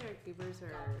wonder Gobstoppers? if they're goobers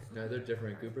or. No, they're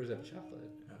different. Goobers have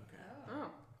chocolate. Okay. Oh.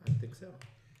 Oh. I think so.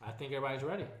 I think everybody's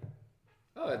ready.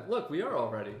 Oh, look, we are all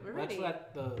ready. We're Let's ready.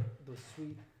 let the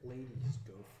sweet ladies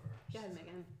go first. Go ahead,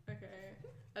 Megan. Okay.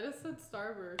 I just said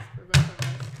Starburst for both of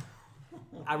us.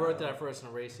 I wrote that at first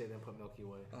and erased it, then put Milky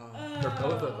Way. For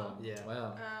both of them. Yeah.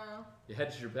 Wow. Oh. You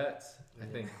hedged your bets. I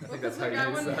Yeah. think. I Well, think that's 'cause, how like, I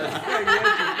you wouldn't- decide.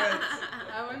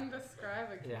 I wouldn't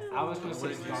describe a kiss. Yeah, I was gonna What say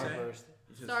did you say? Starburst.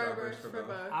 You said Starburst for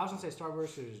both. I was gonna say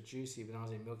Starburst because it was juicy, but then I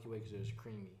was saying Milky Way because it was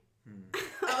creamy. Oh,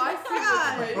 I see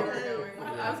which way you were God. going.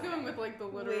 With. I was going with like the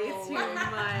literal Way too like,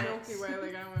 much. Milky Way.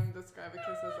 Like I wouldn't describe a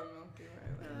kiss as a Milky Way.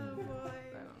 Like, Oh boy. I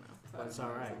don't know. So But it's I all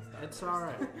was right. like It's Starburst. all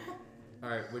right. All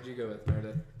right, what'd you go with,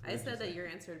 Meredith? I said that your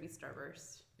answer would be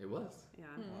Starburst. It was. Yeah.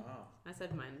 Hmm. Wow. I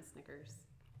said mine Snickers.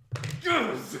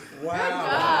 Yes! Good Wow.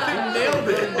 job. You nailed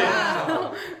it.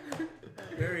 Wow.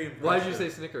 Very impressive. Why'd you say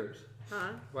Snickers?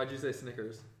 Huh? Why'd you say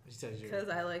Snickers? She said you. Because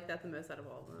I like that the most out of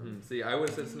all of them. See, I would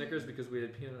have said Snickers because we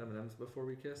had peanut M&Ms before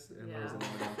we kissed, and there was an Yeah.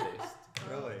 M&M taste.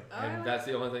 Really? And that's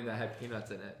the only thing that had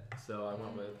peanuts in it, so I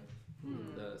went with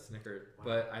the Snickers.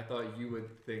 But I thought you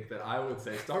would think that I would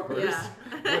say Starburst. Yeah.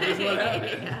 Which is what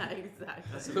happened. Yeah,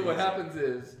 exactly. So what happens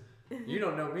is, you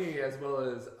don't know me as well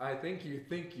as I think you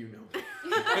know me.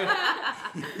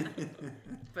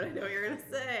 But I know what you're gonna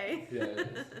say. Yeah, it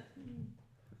is.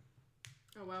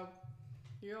 Oh wow,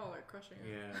 you all are crushing it.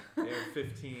 Yeah. They have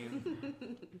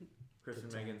 15. Chris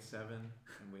and Megan 7,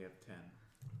 and we have 10.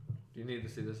 Do you need to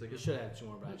see this You again? should have 2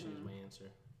 more, but I changed my answer.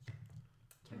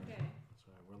 Okay. That's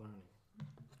all right. We're learning.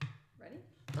 Ready?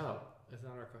 Oh, it's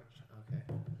not our question. Okay.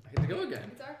 I get to go again.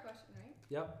 It's our question, right?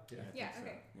 Yep. I Yeah, think so.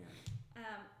 okay.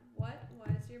 Yeah. What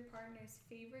was your partner's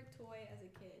favorite toy as a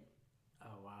kid?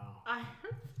 Oh wow. I.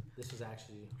 This was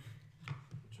actually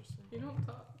interesting. You don't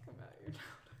talk about your.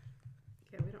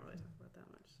 Yeah, we don't really talk about that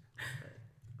much, but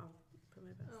I'll put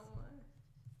my best. Oh my.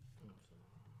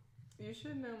 You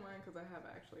should know mine because I have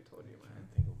actually told you I mine.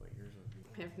 think of what yours would be.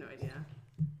 I have no idea.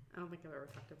 I don't think I've ever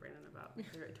talked to Brandon about my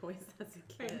favorite toys as a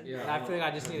kid. Yeah. I feel like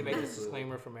I just need to make this Absolutely.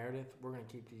 disclaimer for Meredith. We're gonna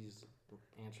keep these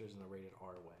answers in the rated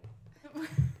R way.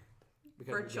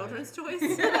 Because For we children's toys?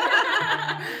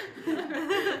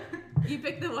 You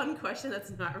pick the one question that's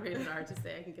not rated R to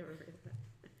say I can give a rated R.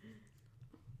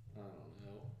 I don't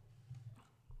know.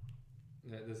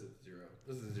 Yeah, this is 0.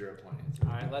 This is a 0 point answer.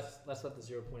 All right, let's let the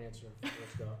 0 point answer.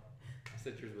 Let's go. I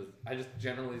said yours was. I just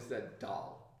generally said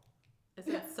doll. I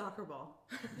said soccer ball,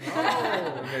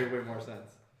 That made way more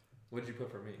sense. What did you put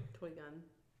for me? toy gun.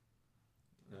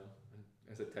 No,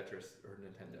 I said Tetris or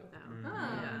Nintendo. No.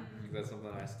 Ah. Yeah. Because that's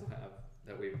something I still have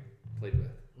that we played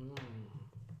with.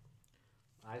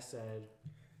 I said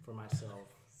for myself,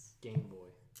 Game Boy.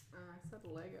 I said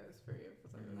Legos for you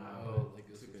because I No. remember. like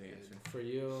That's a good answer. For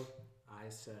you, I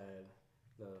said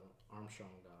the Armstrong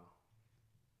doll.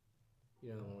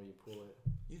 You know the one where you pull it.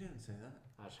 You didn't say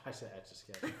that. I said Etch a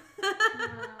Sketch. No.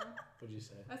 What'd you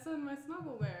say? I said my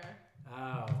Snuggle Bear.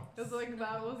 Oh. It was like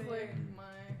that was like Mm.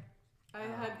 my. I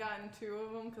had gotten 2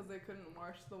 of them because they couldn't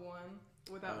wash the one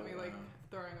without Oh, me like wow.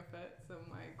 throwing a fit. So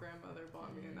my grandmother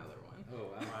bought me another one.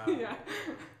 Oh wow. Wow. Yeah,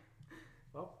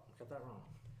 Well, got that wrong.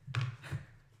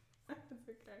 it's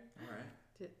okay. All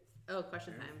right. Oh,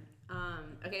 question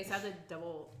time. Okay, so I have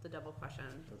the double question.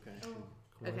 Okay. Oh, Cool.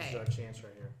 This is Okay. our chance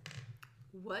right here.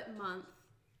 What month?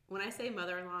 When I say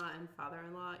mother-in-law and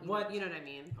father-in-law, What? you know what I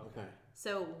mean. Okay.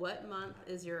 So, what month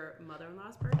is your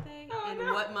mother-in-law's birthday, Oh, and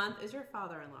no. what month is your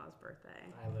father-in-law's birthday?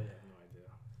 I literally have no idea.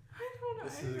 I don't know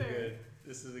This either.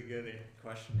 This is a good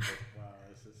question. But wow,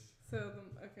 this is. So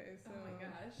the okay. So Oh my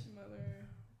gosh. mother,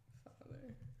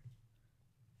 father.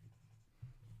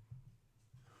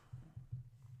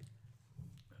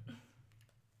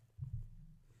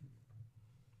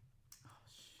 Oh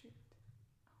shoot.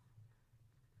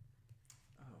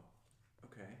 Oh.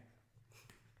 Okay.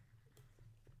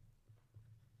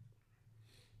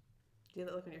 Do you have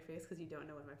that look on your face because you don't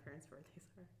know when my parents' birthdays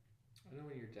are? I know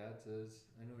what your dad's is.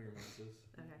 I know what your mom's is.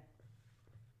 Okay.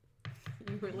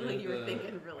 You were literally you were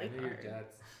thinking really I know your hard.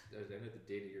 dad's. I know the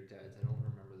date of your dad's. I don't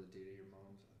remember the date of your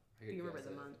mom's. I could You remember guess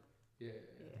the it. month? Yeah.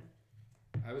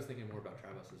 Yeah. I was thinking more about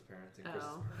Travis's parents and Chris's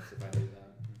Oh. parents if I knew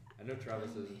that. I know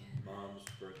Travis's mom's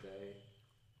birthday.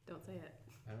 Don't say it.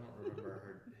 I don't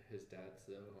remember his dad's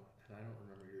though, and I don't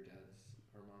remember your dad's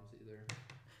or mom's either.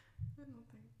 I don't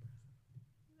think.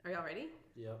 Are y'all ready?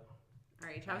 Yep. All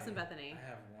right, Travis and Bethany. I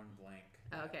have one blank.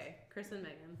 Oh, okay, Chris and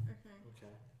Megan. Okay. Okay.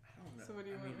 I don't know. So what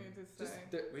do you I want mean, me to say?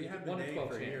 We have one been in dating 12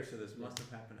 for a year, chance. so this must have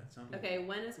happened at some point. Okay,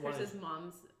 when is When Chris's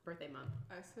mom's birthday month?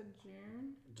 I said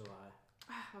June. July,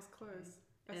 Ah, I was close.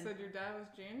 I And- said your dad was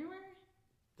January.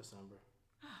 December.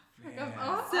 Frick, Man. I'm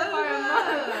off So by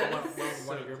a month.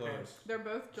 One So of your close. parents. They're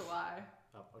both July.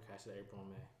 Oh, okay. I said April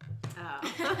and May. Oh.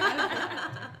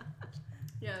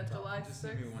 Yeah, July Just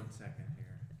give 6th. me 1 second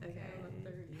here. Okay. On the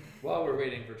 3rd. While we're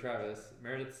waiting for Travis,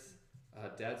 Meredith's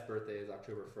dad's birthday is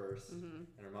October 1st, Mhm.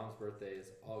 and her mom's birthday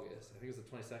is August. I think it's the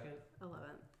 22nd,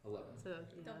 11th. 11th. So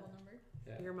yeah. Double number.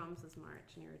 Yeah. Your mom's is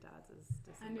March and your dad's is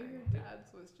I December. knew your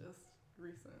dad's was just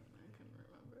recent. I couldn't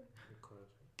remember. We're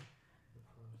close. We're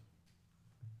close.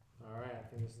 All right. I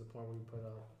think this is the point where we put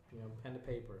pen to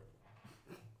paper.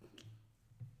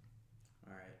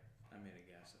 All right. I made a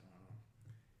guess at one of them.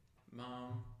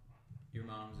 Mom, your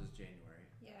mom's is January,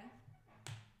 Yeah.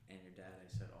 and your dad, I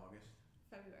said August.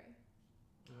 February.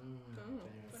 Mm, Oh.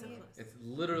 damn. So close. It's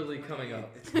literally coming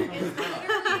up. It's It's literally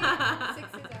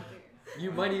 6 days after.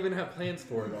 You might even have plans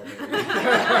for it already.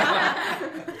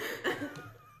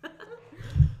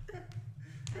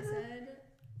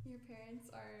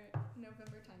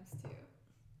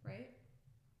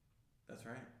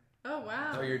 Oh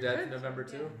wow. Oh, your dad's Good. November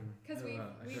too? Because Oh, we wow.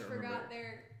 I we couldn't forgot remember.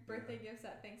 their birthday gifts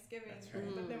at Thanksgiving, That's right.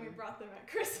 but then we brought them at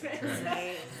Christmas. That's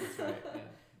Right. That's right. Yeah.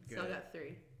 Still Good. got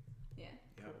 3. Yeah.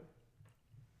 Yep.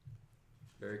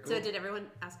 Very cool. So did everyone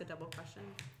ask a double question?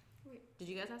 Wait. Did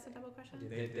you guys ask a double question? They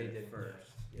They did it didn't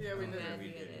first. Yeah, we You did. did. We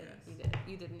You did, did. yes. You did.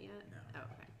 You didn't yet. No. Oh,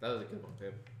 okay. That was a good one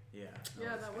too. Yeah.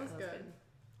 Yeah, that was That good.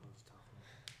 That was tough.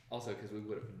 Also, because we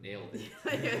would have nailed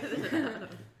it.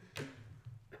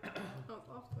 Oh, it's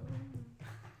off the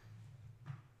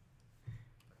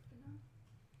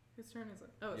Whose turn is it?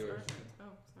 Oh, it's Yours. our turn.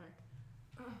 Oh, sorry.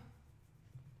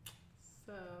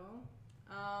 So,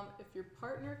 if your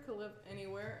partner could live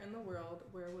anywhere in the world,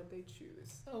 where would they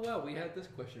choose? Oh wow, we had this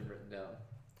question written down.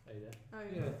 Oh, yeah. Oh,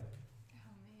 Yeah. yeah.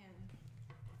 Oh man.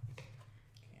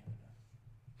 Canada.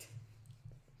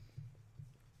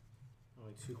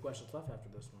 Only 2 questions left after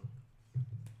this one.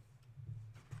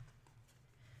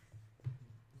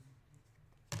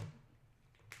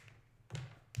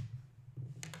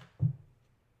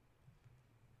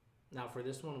 Now, for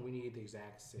this one, we need the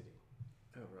exact city.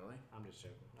 Oh, really? I'm just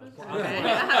joking. Okay.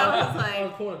 I was I was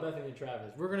like, pulling Bethany and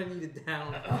Travis. We're gonna need it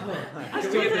down.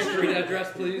 Can we get the street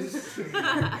address, please?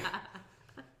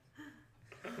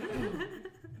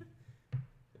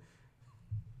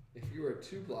 If you are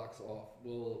 2 blocks off,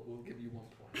 we'll give you 1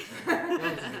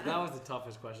 point. that was the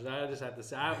toughest question. I just have to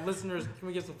say, listeners, can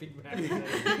we get some feedback?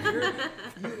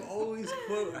 You always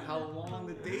quote how long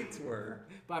the dates were.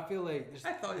 But I feel like just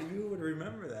I thought you would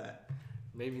remember that.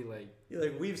 maybe like You're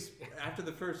like, after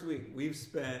the first week, we've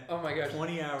spent Oh my gosh.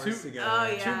 20 hours 2 together. Oh,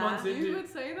 yeah. 2 months You into would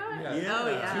say that? Yeah. Yeah. oh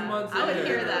yeah. 2 months I would into-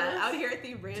 hear that. I would hear it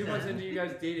through 2 Brandon. months into you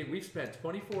guys dating, we've spent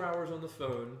 24 hours on the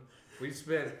phone. We've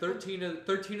spent 13 of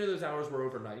those hours were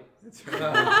overnight. That's right.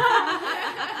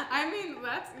 I mean,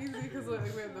 that's easy because we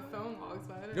have the phone logs.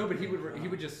 But I didn't No, but he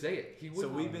would just say it. He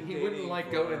wouldn't. we've been he wouldn't dating like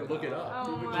for go and look it up. Oh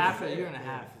He would my just after a say year it. and a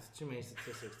half, it's too many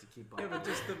statistics to keep up. Yeah, but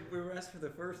just we were asked for the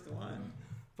first one.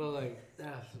 But like,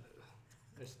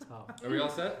 it's tough. Are we all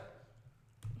set?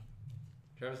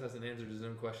 Travis hasn't answered his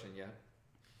own question yet.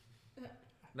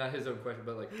 Not his own question,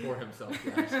 but like for himself.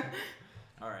 Yes.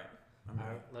 All right. I'm All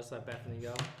ready. right, let's let Bethany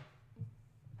go.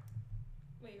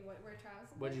 Wait, where Travis?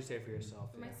 What'd you say for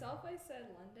yourself? For myself, I said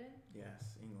London.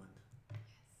 Yes, England.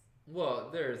 Well,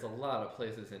 there's a lot of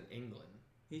places in England.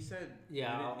 He said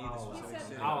Yeah, we didn't need I'll the allow specific it.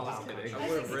 city. I'll I'm just allow kidding. it. I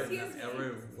would have Excuse written. me. I would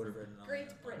have written. on Great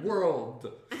there. Britain.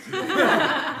 World.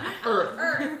 Earth.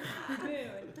 Moon.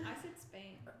 I said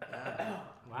Spain.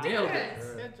 Wow. Nailed it. Yes.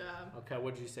 Good job. Okay,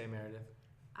 what'd you say, Meredith?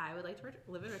 I would like to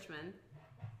live in Richmond,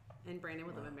 and Brandon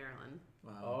would live in Maryland.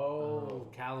 Wow. Oh,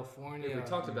 California. Yeah, we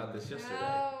talked about this yesterday.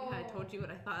 No. Yeah, I told you what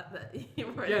I thought that you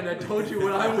were. Yeah, and I told you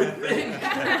what I would think.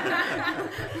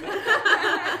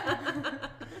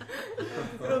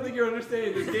 I don't think you're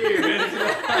understanding this game, man.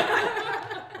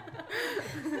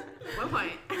 1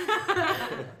 point.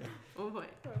 1 point.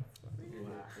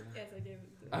 Yes, I gave it.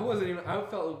 I wasn't even. I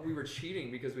felt like we were cheating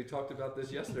because we talked about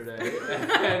this yesterday,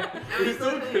 and we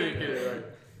still couldn't get it right.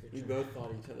 You both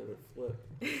thought each other would flip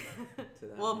to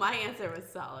that. Well, my answer was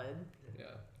solid. Yeah.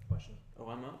 Question. Oh,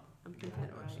 I'm up. I'm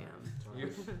content where I am.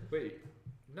 You, wait.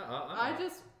 No, I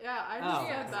just Oh. said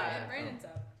Yeah, that. Brandon's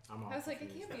up. I'm I off. was like,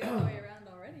 it can't be all the way around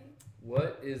already.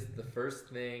 What is the first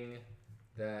thing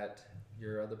that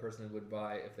your other person would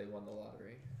buy if they won the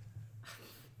lottery?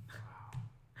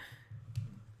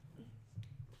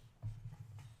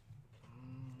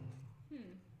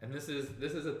 And this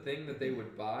is a thing that they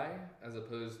would buy as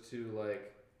opposed to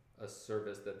like a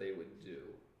service that they would do.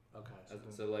 Okay.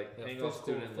 So like Yeah, paying off physical-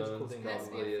 student physical loans thing. It has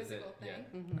to be a probably isn't. physical Yeah.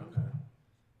 thing. Mhm. Okay.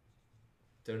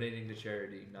 Donating to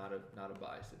charity, not a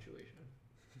buy situation.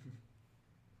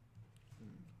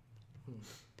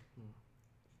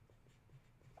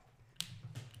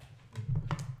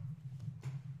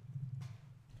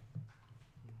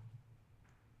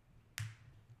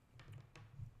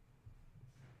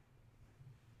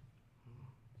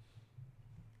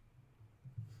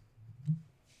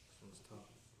 This one's tough.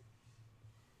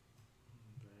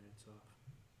 Very tough.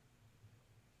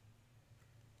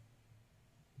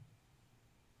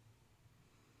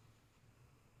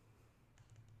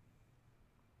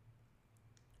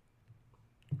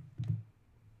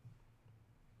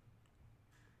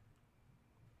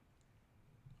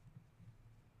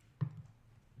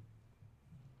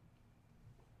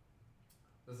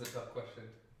 This is a tough question.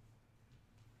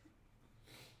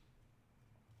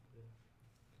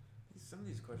 Some of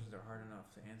these questions are hard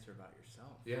enough to answer about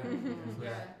yourself. Yeah,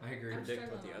 Yeah. I agree. I'm Predict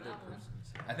what struggling the on other that one. person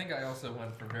said. I think I also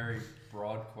went for very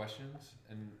broad questions,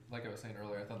 and like I was saying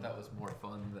earlier, I thought that was more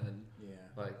fun than Yeah.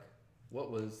 like, what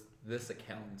was this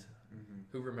account? Mm-hmm.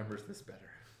 Who remembers this better?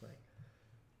 Like,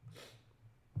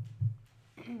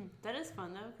 That is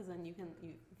fun though, because then you feel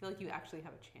like you actually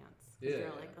have a chance. 'Cause Yeah, You're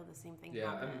yeah. like, oh, the same thing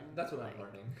Yeah, happened. that's what like, I'm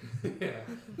learning. Yeah.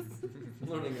 I'm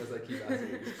learning as I keep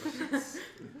asking these questions.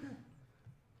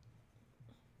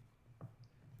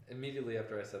 Immediately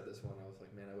after I said this one, I was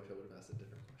like, man, I wish I would have asked a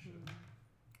different question.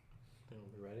 Then we'll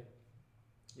be ready.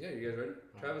 Yeah, you guys ready?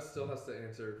 Alright. Travis still has to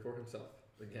answer for himself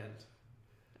again.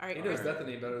 All right, He knows Alright.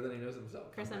 Bethany better than he knows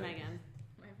himself. Chris and Megan,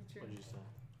 Might be true. What did you say?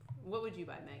 what would you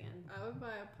buy, Megan? I would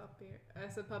buy a puppy. I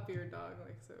said puppy or dog,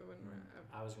 like so it wouldn't.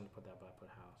 I was gonna put that, but I put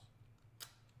house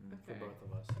for Okay. both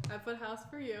of us. I put house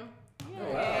for you. Oh,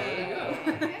 wow, there you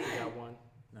go. I got one.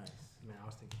 Nice. Man, I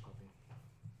was thinking puppy.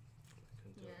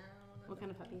 Couldn't do Yeah. it. What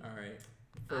kind of puppy? All right.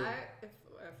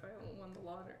 If I won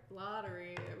the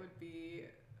lottery, it would be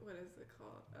what is it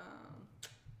called?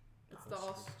 It's the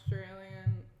Husky.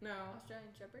 Australian. No,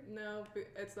 Australian Shepherd. no,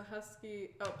 it's the husky.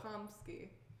 Oh, Pomsky.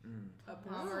 Mm. A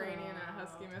Pomeranian and a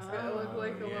husky Oh. mascot. It looked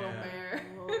like a little Yeah. bear.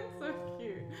 It's so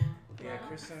cute. Yeah, Wow.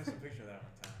 Chris sent us a picture of that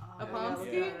one time. Oh, A I gotta look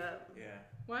Pomsky? that up. Yeah.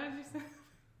 Why did you say?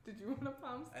 Did you want a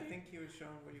Pomsky? I think he was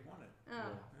showing what he wanted. Oh.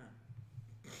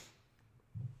 Yeah.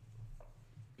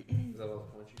 Is that all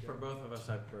the points you For got? both of us,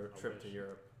 I put trip to wish.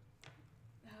 Europe.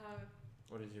 Um,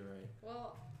 What did you write?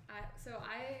 well,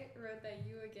 I wrote that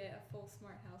you would get a full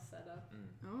smart house setup.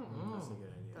 Oh. That's a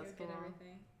good idea. You That's would get cool.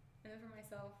 everything. And then for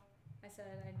myself, I said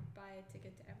I'd buy a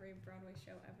ticket to every Broadway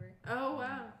show ever. Oh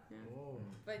wow. Yeah. Whoa.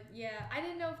 But yeah, I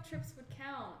didn't know if trips would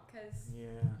count because Yeah.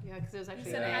 Yeah, because it was you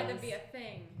actually. said it had to things. be a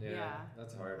thing. Yeah.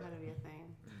 That's It hard. had to be a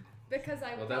thing. Because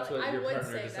I Well, that's probably, what I your would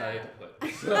partner say decided that. to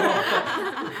put. So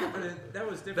That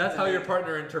was different. that's how than your the-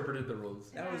 partner interpreted the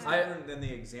rules. That was Yeah. different than the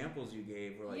examples you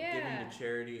gave, where like Yeah. giving to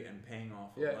charity and paying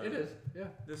off. A Yeah, loan. it is. Yeah.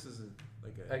 This is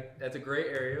like a. Like, that's a gray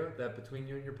area that between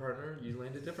you and your partner, you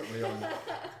landed differently on.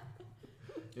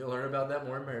 You'll learn about that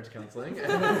more in marriage counseling.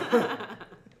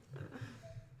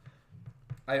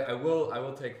 I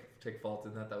will take fault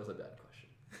in that. That was a bad question.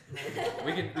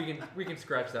 we can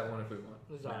scratch that one if we want.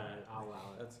 It's alright. I'll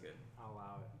allow it. That's good. I'll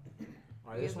allow it.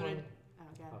 Alright, You this guys one. wanna- Oh,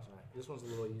 God. Oh, sorry. This one's a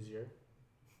little easier.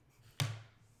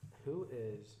 Who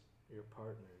is your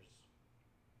partner's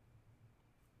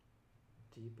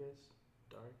deepest,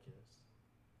 darkest,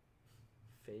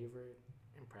 favorite,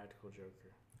 and practical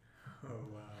joker? Oh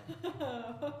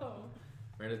wow.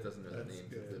 Meredith doesn't know the That's names of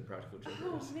good. the practical Oh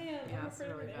jokers. man, Yeah, I'm it's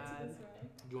afraid I'm really gonna answer bad. this wrong.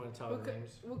 Do you want to tell Well, the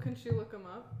names? Well, can she look them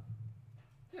up?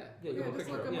 Yeah. Yeah, Yeah, you want a just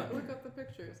picture look of them it. up. Look up the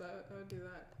pictures. I would do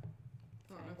that.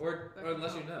 I don't know if Or that or can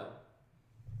unless you help. know.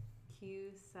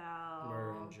 Q, Sal.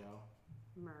 Murray and Joe.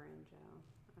 Murray and Joe.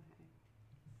 Okay.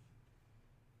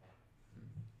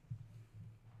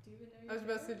 Do you even know I your was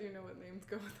about to say, favorite? do you know what names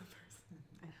go with the person?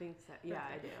 I think so. Yeah,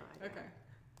 I do. I do. Okay.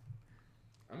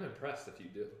 I'm impressed if you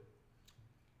do.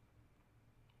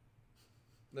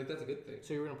 Like, that's a good thing.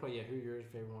 So you're gonna put who your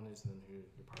favorite one is and then who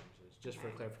your partner's is, just for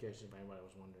Okay. clarification if anybody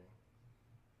was wondering.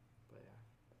 But yeah.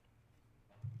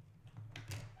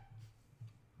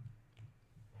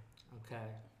 Okay.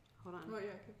 Hold on. Well,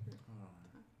 yeah. Good for you. Hold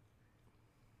on.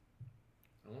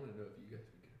 I want to know if you guys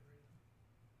would get it right.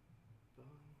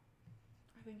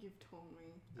 I think you've told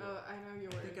me. Yeah. Oh, I know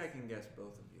yours. I think I can guess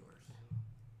both of yours.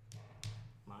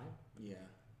 Mine? Yeah.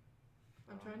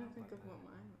 I'm Oh, trying to no, think my of bad. what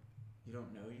mine. You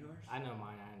don't know yours? I know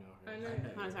mine. I know hers. I know. I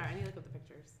know. Hold on, sorry. I need to look up the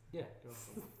pictures. Yeah. Go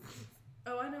for it.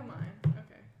 Oh, I know mine.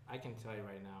 Okay. I can tell you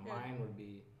right now. Yeah. Mine would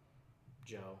be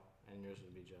Joe, and yours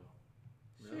would be Joe.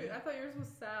 Really? Shoot, I thought yours was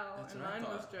Sal That's and what I mine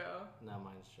was thought. Joe. No,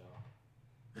 mine's Joe.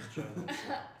 It's Joe. then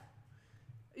Sal.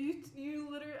 You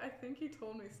literally, I think you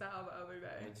told me Sal the other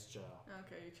day. It's Joe.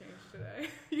 Okay, you changed today.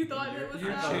 You thought it was You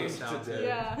Sal. changed Sal today.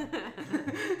 Yeah.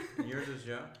 Yours is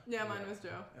Joe? Yeah, mine was Joe.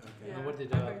 Okay. Yeah. And what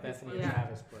did I think it's Bethany fine. and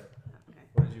Travis put? Okay.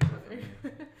 What did you put for me?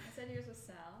 I said yours was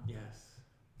Sal. Yes.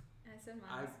 And I said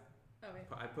I mine was. Oh wait.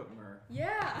 I put Mur.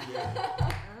 Yeah.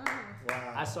 Oh.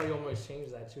 Wow. I saw you almost change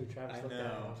that too. Travis I looked at it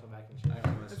know. and went back and changed. I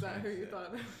almost Is that who changed you it.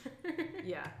 thought?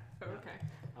 Yeah. Okay.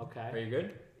 Are Okay. you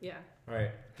good? Yeah. All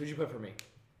right. Who'd you put for me?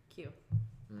 Q.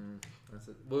 That's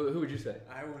it. Well, who would you say?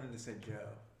 I wanted to say Joe.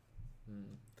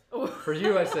 Oh. For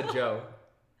you, I said Joe.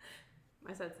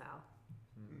 I said Sal.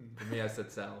 For me, I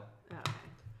said Sal. Oh, okay.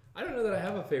 I don't know that I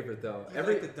have a favorite though. You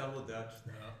like the double Dutch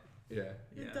though. Yeah.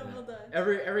 The Yeah. double Dutch.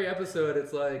 Every episode,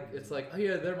 it's like oh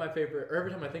yeah, they're my favorite. Or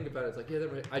every time I think about it, it's like yeah,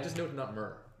 they're my. I just know it's not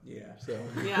Mur. Yeah. So.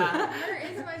 Yeah. Mur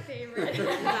is my favorite.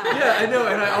 Yeah, I know,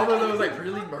 and I almost was like,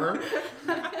 really, Mur?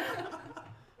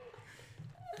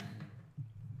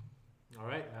 All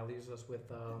right. That leaves us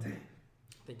with. I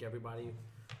think everybody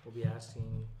will be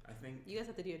asking. I think You guys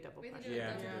have to do a double We have to question. do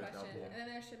Yeah, a to double do a question, double. and then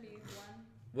there should be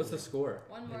What's the score?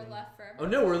 one more left for Oh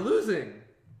everyone. no, we're losing.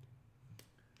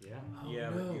 Yeah. Oh, yeah,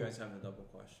 no. but you guys have a double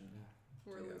question.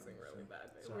 We're Yeah, losing really so-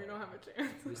 bad. Babe. Sorry. We don't have a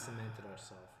chance. We cemented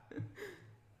ourselves.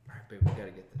 All right, babe, we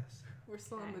gotta get this. We're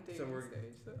still on the Okay. So dating we're-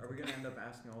 stage. So Are we gonna end up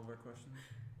asking all of our questions?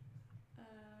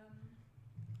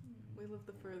 we live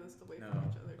the furthest away No, from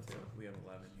each other that's too. what- we have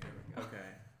 11 here.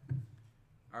 Okay.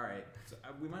 All right. So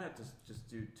we might have to just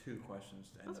do 2 questions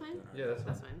to end That's up fine. doing our. Yeah, that's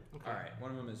That's fine. Okay. All right. One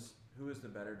of them is, who is the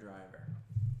better driver?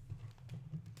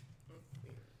 Let's see.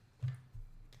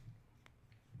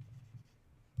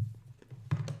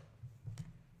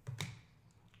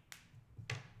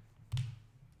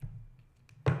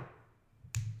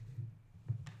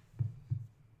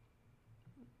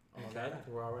 Okay.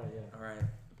 We're all right, yeah. All right.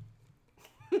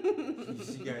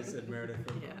 You guys said Meredith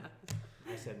for both? Yeah.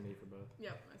 I said me for both.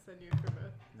 Yep, I said you for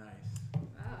both. Nice. Wow,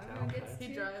 everyone gets He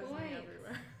 2 drives points. me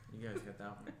everywhere. You guys got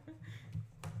that one.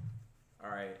 All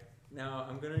right. Now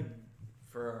I'm gonna,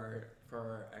 for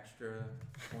our extra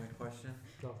point question,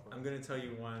 Go for I'm it. gonna tell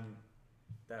you one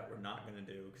that we're not gonna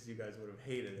do because you guys would have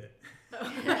hated it.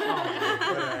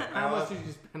 How much did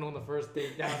you spend on the first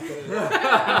date downstairs?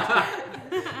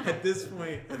 At this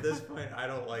point, I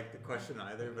don't like the question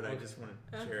either, but I just want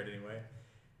to share it anyway.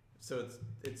 So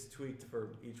it's tweaked for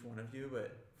each one of you,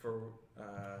 but for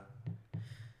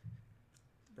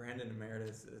Brandon and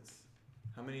Meredith, it's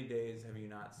how many days have you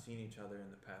not seen each other in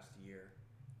the past year?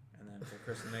 And then for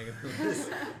Chris and Megan, it's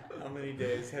how many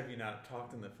days have you not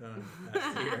talked on the phone in the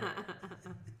past year?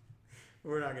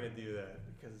 We're not gonna do that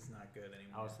because it's not good I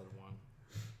anymore. would say 1.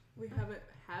 We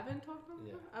haven't talked on the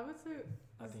Yeah. phone? I would say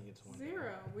I think it's 1.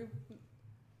 0.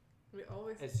 We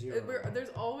always It's 0. there's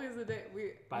always a day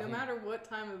But I no think- matter what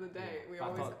time of the day we But I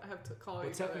always thought- have to call But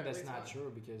each other. technically at that's least not once.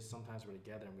 true because sometimes we're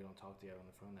together and we don't talk together on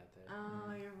the phone that day. Oh,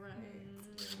 you're right.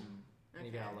 And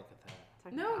you gotta look at that.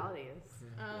 Technicalities.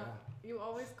 Yeah. You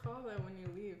always call though when you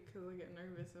leave because I get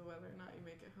nervous of whether or not you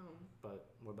make it home.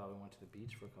 But what about we went to the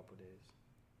beach for a couple days?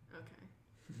 Okay.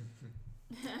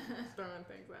 Throwing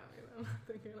things at me that I'm not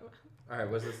thinking about. All right,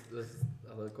 was this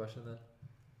other question then?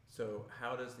 So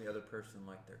how does the other person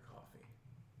like their coffee?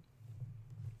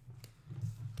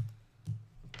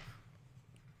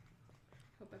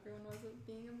 Hope everyone was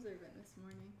being observant this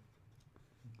morning.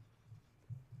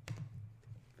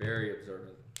 Very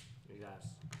observant.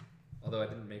 Yes. Although I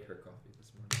didn't make her coffee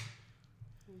this morning,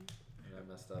 Mm. and I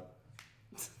messed up.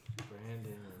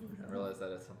 Brandon. I realized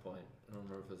that at some point. I don't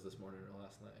remember if it was this morning or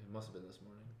last night. It must have been this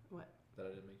morning. What? That I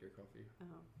didn't make your coffee. Oh,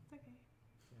 it's okay.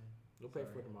 We'll pay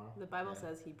Sorry. for it tomorrow. The Bible Yeah.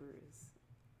 says he brews.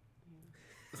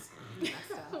 Yeah.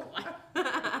 Messed up.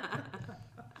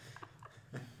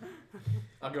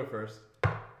 I'll go first.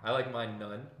 I like mine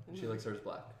none. She likes hers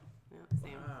black. Yeah,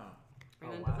 same. Wow.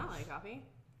 Brandon wow. does not like coffee,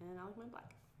 and I like mine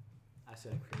black. I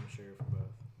said cream and sugar for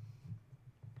both.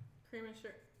 Cream and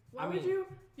sugar. Why I would mean-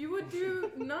 you would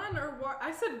do none or water?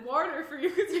 I said water for you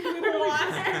because you literally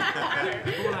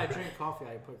But when I drink coffee,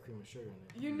 I put cream and sugar in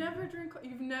it. You never drink.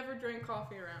 You've never drank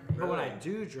coffee around me. But when I Really?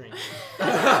 do drink it, You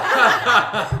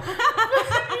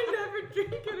never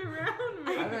drink it around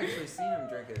me. I've actually seen him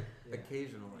drink it Yeah.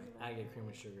 occasionally. I get cream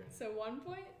and sugar in it. So 1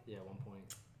 point? Yeah, 1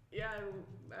 point. Yeah, I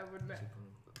would. 2 point.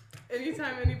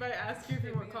 Anytime anybody asks you if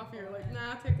you want coffee, you're like,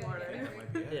 nah, take Gotta water. get That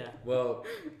might be it. Yeah. Well,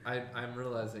 I'm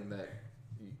realizing that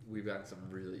we've got some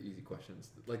really easy questions.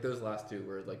 Like those last 2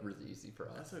 were like really easy for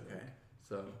us. That's okay.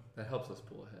 So that helps us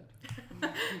pull ahead.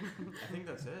 I think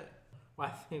that's it. Well,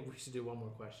 I think we should do 1 more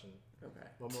question. Okay.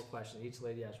 1 more question. Each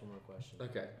lady asks 1 more question.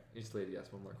 Okay, each lady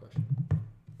asks 1 more question.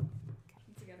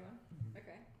 That's a good one.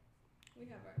 Okay. We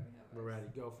have our. We're ready.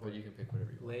 Go for But it. you can pick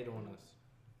whatever you want. Lay it on us.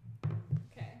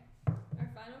 Okay. Our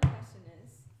final question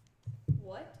is,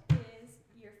 what is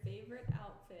your favorite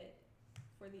outfit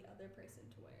for the other person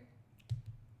to wear?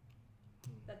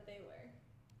 That they wear.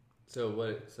 So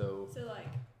what? So So like,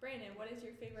 Brandon, what is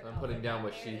your favorite I'm outfit? putting down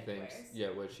that what she Meredith thinks. wears? Yeah,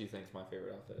 what she thinks my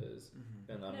favorite outfit is,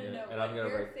 Mm-hmm. and I'm No, gonna no, and what I'm gonna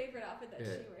your write. favorite outfit that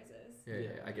Yeah. she wears is.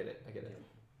 Yeah, I get it.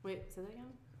 Wait, say that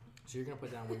again? So you're gonna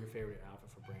put down what your favorite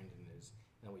outfit for Brandon is,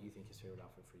 and what you think his favorite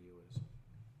outfit for you is.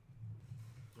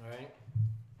 All right.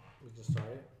 We can start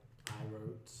it. I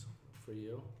wrote for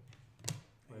you.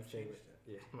 My You favorite. changed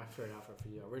it. Yeah, my favorite outfit for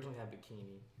you. I originally had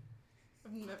bikini.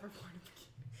 I've never worn a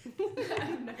bikini.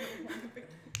 I've never worn a bikini.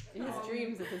 In his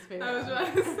dreams, it's his favorite. I was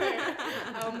about to say,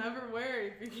 I'll never wear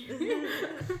a bikini.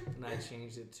 And I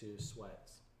changed it to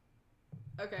sweats.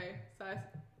 Okay, so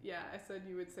I said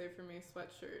you would say for me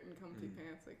sweatshirt and comfy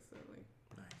pants, like so, like.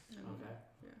 Nice. and, Okay.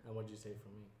 Yeah. And what'd you say for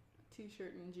me?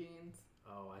 T-shirt and jeans.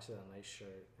 Oh, I said a nice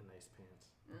shirt and nice pants.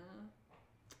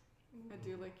 I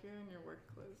do like you're in your work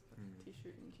clothes, but Mm.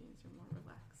 T-shirt and jeans you're more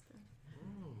relaxed in.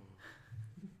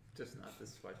 Just not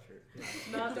this sweatshirt.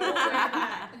 Not don't wear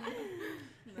that.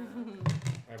 No.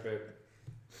 All right, babe.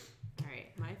 All right,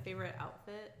 my favorite favorite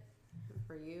outfit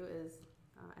for you is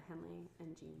Henley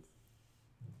and jeans.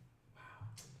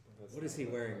 What is he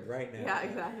wearing right now? Yeah,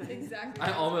 exactly. Exactly.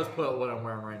 I almost put what I'm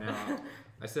wearing right now.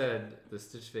 I said the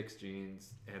Stitch Fix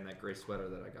jeans and that gray sweater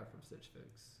that I got from Stitch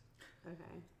Fix.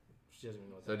 Okay. She doesn't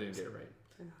even know what So I that didn't is. get it right.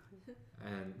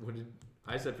 And what did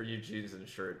I said for you jeans and a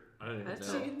shirt? I don't even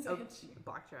That's know. Jeans a and jeans.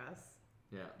 black dress.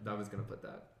 Yeah, I was gonna put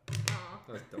that. Aw.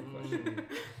 That was a dumb question.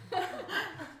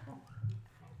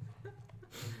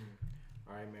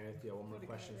 All right, Meredith, you have one more Would've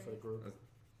got question it for the group?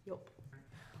 Yup.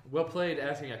 Well played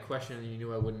asking a question you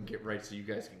knew I wouldn't get right so you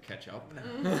guys can catch up.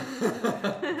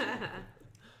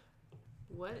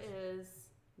 What is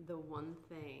the one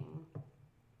thing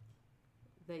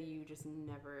that you just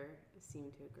never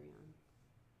seem to agree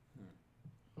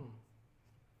on?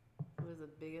 What is the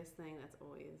biggest thing that's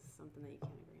always something that you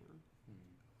can't agree on?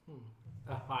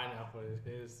 Oh, I know what it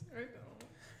is. I know.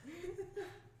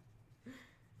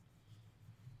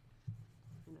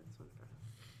 I know this one for us.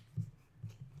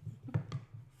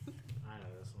 I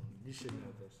know this one. You should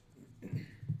know this.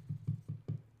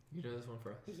 You know this one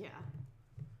for us? Yeah,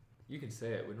 You can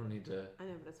say it. We don't need to. I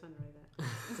know, but it's fun to write it.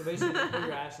 So basically, what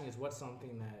you're asking is what's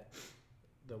something that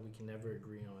we can never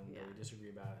agree on, Yeah. that we disagree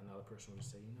about, and another person will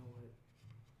just say, you know what?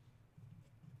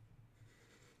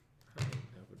 I don't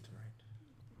know what to write.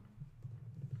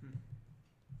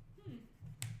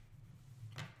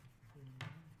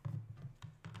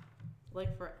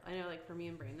 Like for me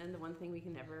and Brandon, the one thing we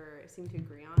can never seem to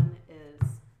agree on is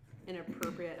an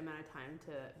appropriate amount of time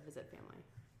to visit family.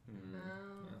 Mm. Oh.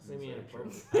 Maybe very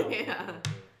inappropriate. true. I don't Yeah. know.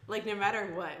 Like no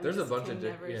matter what, we There's a just bunch can of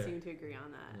never yeah. seem to agree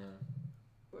on that. Yeah.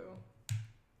 Blue.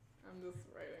 I'm just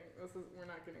writing. We're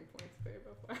not getting points, babe.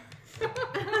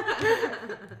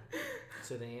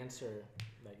 So the answer,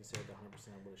 like you said, the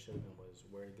 100% of what it should have been was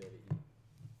where to go to eat.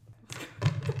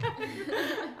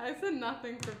 I said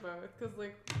nothing for both because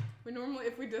like we normally,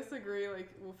 if we disagree, like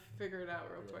we'll figure it out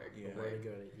real quick. Yeah. But where to go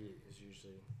to eat is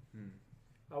usually. Hmm.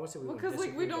 I would say we Well, would because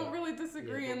like we disagree, don't but- really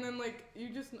disagree, Yeah, and then like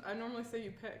I normally say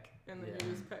you pick, and then Yeah.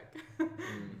 you just pick.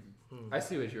 Hmm. I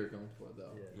see what you were going for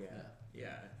though. Yeah.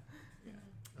 Yeah.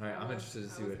 All right, I'm I interested to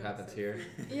was see what gonna happens say here.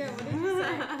 Yeah, what did you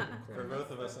say? For both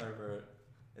of us, I wrote,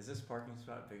 is this parking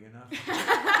spot big enough?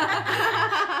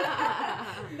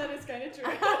 That is kind of true.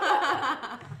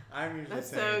 I'm usually That's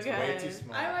saying so it's way good. too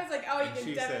small. I was like, oh, you And can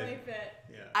she definitely said- fit.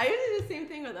 Yeah. I do the same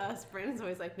thing with us. Brandon's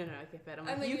always like, no, I can fit. I'm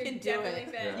like, you can do definitely it.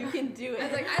 fit. Yeah. You can do it. I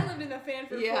was like, I lived in the fan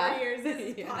for 4 years. This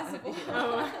is Yeah. possible.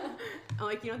 I'm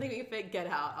like, you don't think we can fit? Get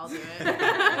out. I'll do it.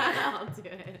 I'll do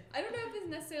it. I don't know if it's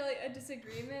necessarily a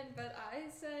disagreement, but I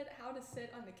said how to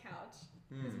sit on the couch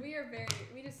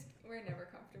because Hmm. we're never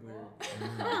comfortable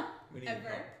We need ever.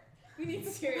 help. We need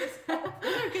serious help.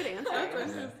 Those are good answers. That's what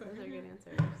Those she are said. good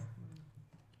answers.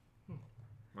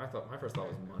 My first thought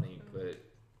was money,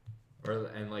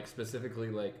 and like specifically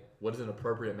like what is an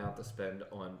appropriate amount to spend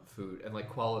on food and like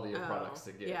quality of Oh, products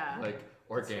to get, yeah. like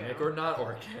organic True. or not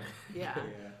organic. Yeah.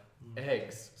 Yeah.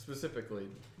 Eggs specifically,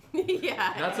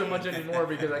 Yeah. not so much anymore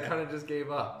because I kind of just gave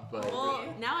up. But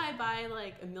Well, now I buy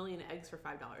like 1 million eggs for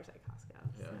 $5 at Costco.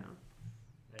 Yeah. So.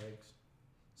 Eggs.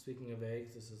 Speaking of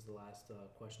eggs, this is the last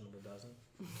question of the dozen.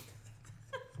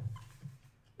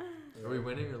 are we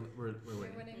winning or we're We're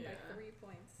winning? winning by Yeah. 3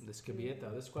 points. This could be it though.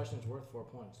 This question is worth 4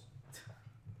 points.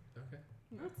 Okay.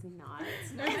 No, it's not.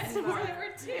 It's more than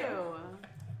we're two.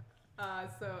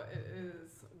 So it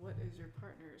is. What is your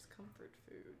partner's comfort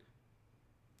food?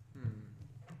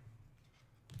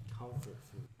 Comfort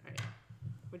food. All right.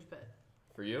 What'd you put?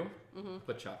 For you, Mm-hmm.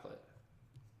 put chocolate.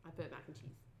 I put mac and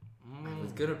cheese. I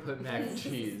was gonna put mac and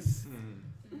cheese.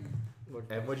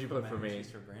 And what'd you put for mac and me? cheese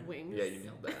for Brandon? Wings. Yeah, you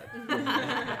nailed that.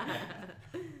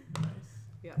 Nice.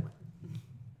 Yeah. What?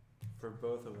 For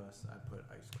both of us, I put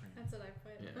ice cream. That's what I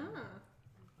put. Yeah. Ah.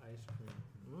 Ice cream.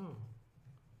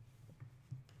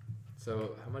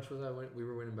 So how much was I? We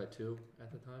were winning by 2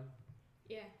 at the time.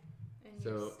 Yeah. And So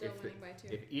you're still if winning by 2.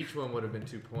 If each one would have been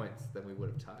 2 points, then we would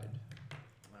have tied.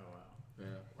 Oh wow. Yeah.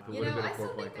 If Wow. it You would have know, been I a still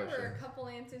 4-point think there question. were a couple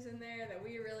answers in there that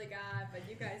we really got, but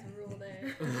you guys ruled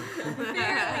it.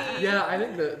 Fairly. Yeah, I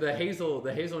think the hazel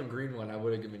and green one, I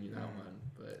would have given you that one,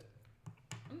 but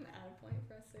I'm gonna add a point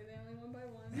for us to say they only won by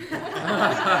 1.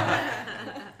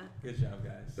 Good job,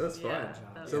 guys. that's Yeah.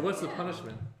 fine. That So was what's the good.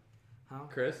 punishment, Huh?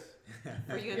 Chris?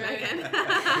 For you and Yeah. Megan.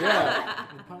 Yeah.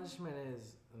 The punishment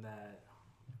is that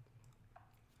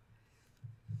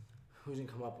we didn't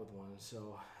come up with one,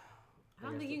 so I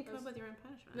don't think you can come up with your own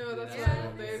punishment. No, that's Yeah.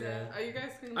 what they said. Yeah. Are you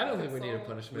guys can I don't think we need a consult.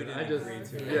 punishment. We I didn't just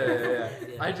agree to yeah.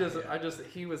 Yeah. I just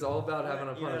he was all about having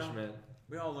a You know, punishment.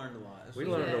 We all learned a lot. This We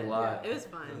was learned a did. lot. It was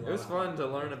fun. Yeah. It was fun to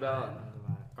learn about Learned a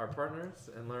lot. our partners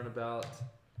and learn about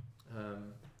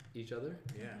each other,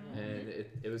 Yeah. and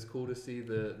it was cool to see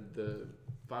the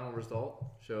final result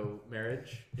show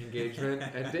marriage, engagement,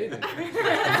 and dating.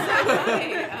 I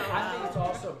think it's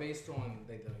also based on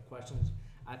like the questions.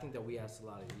 I think that we asked a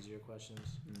lot of easier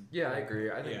questions. Yeah, I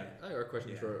agree. I think our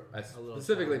questions Yeah. were A little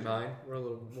specifically challenging. mine were a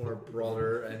little more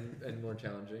broader and more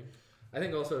challenging. I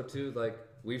think also too, like,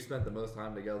 we've spent the most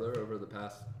time together over the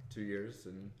past 2 years,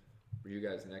 and you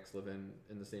guys next live in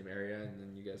the same area, and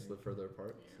then you guys live further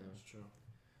apart. So That's true.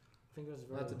 I think it was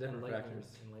very Lots of different enlightening.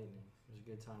 factors. Enlightening. It was a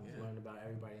good time. Yeah. We learned about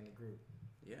everybody in the group.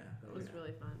 Yeah. It was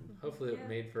really fun. hopefully Yeah. it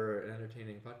made for an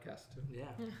entertaining podcast too. Yeah.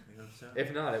 I hope so.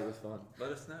 If not, it was fun.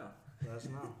 Let us know. Let us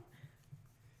know.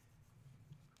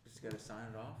 Just gotta sign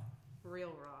it off.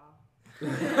 Real raw.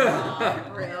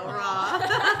 Real raw.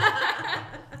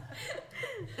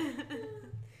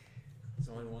 There's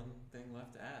only one thing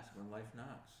left to ask when life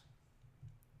knocks.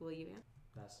 Will you answer?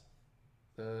 That's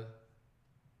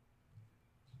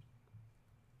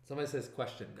Somebody says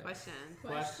question next.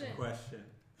 Question. Question.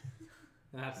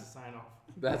 that's the sign off.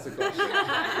 That's a question.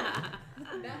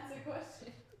 That's a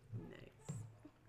question.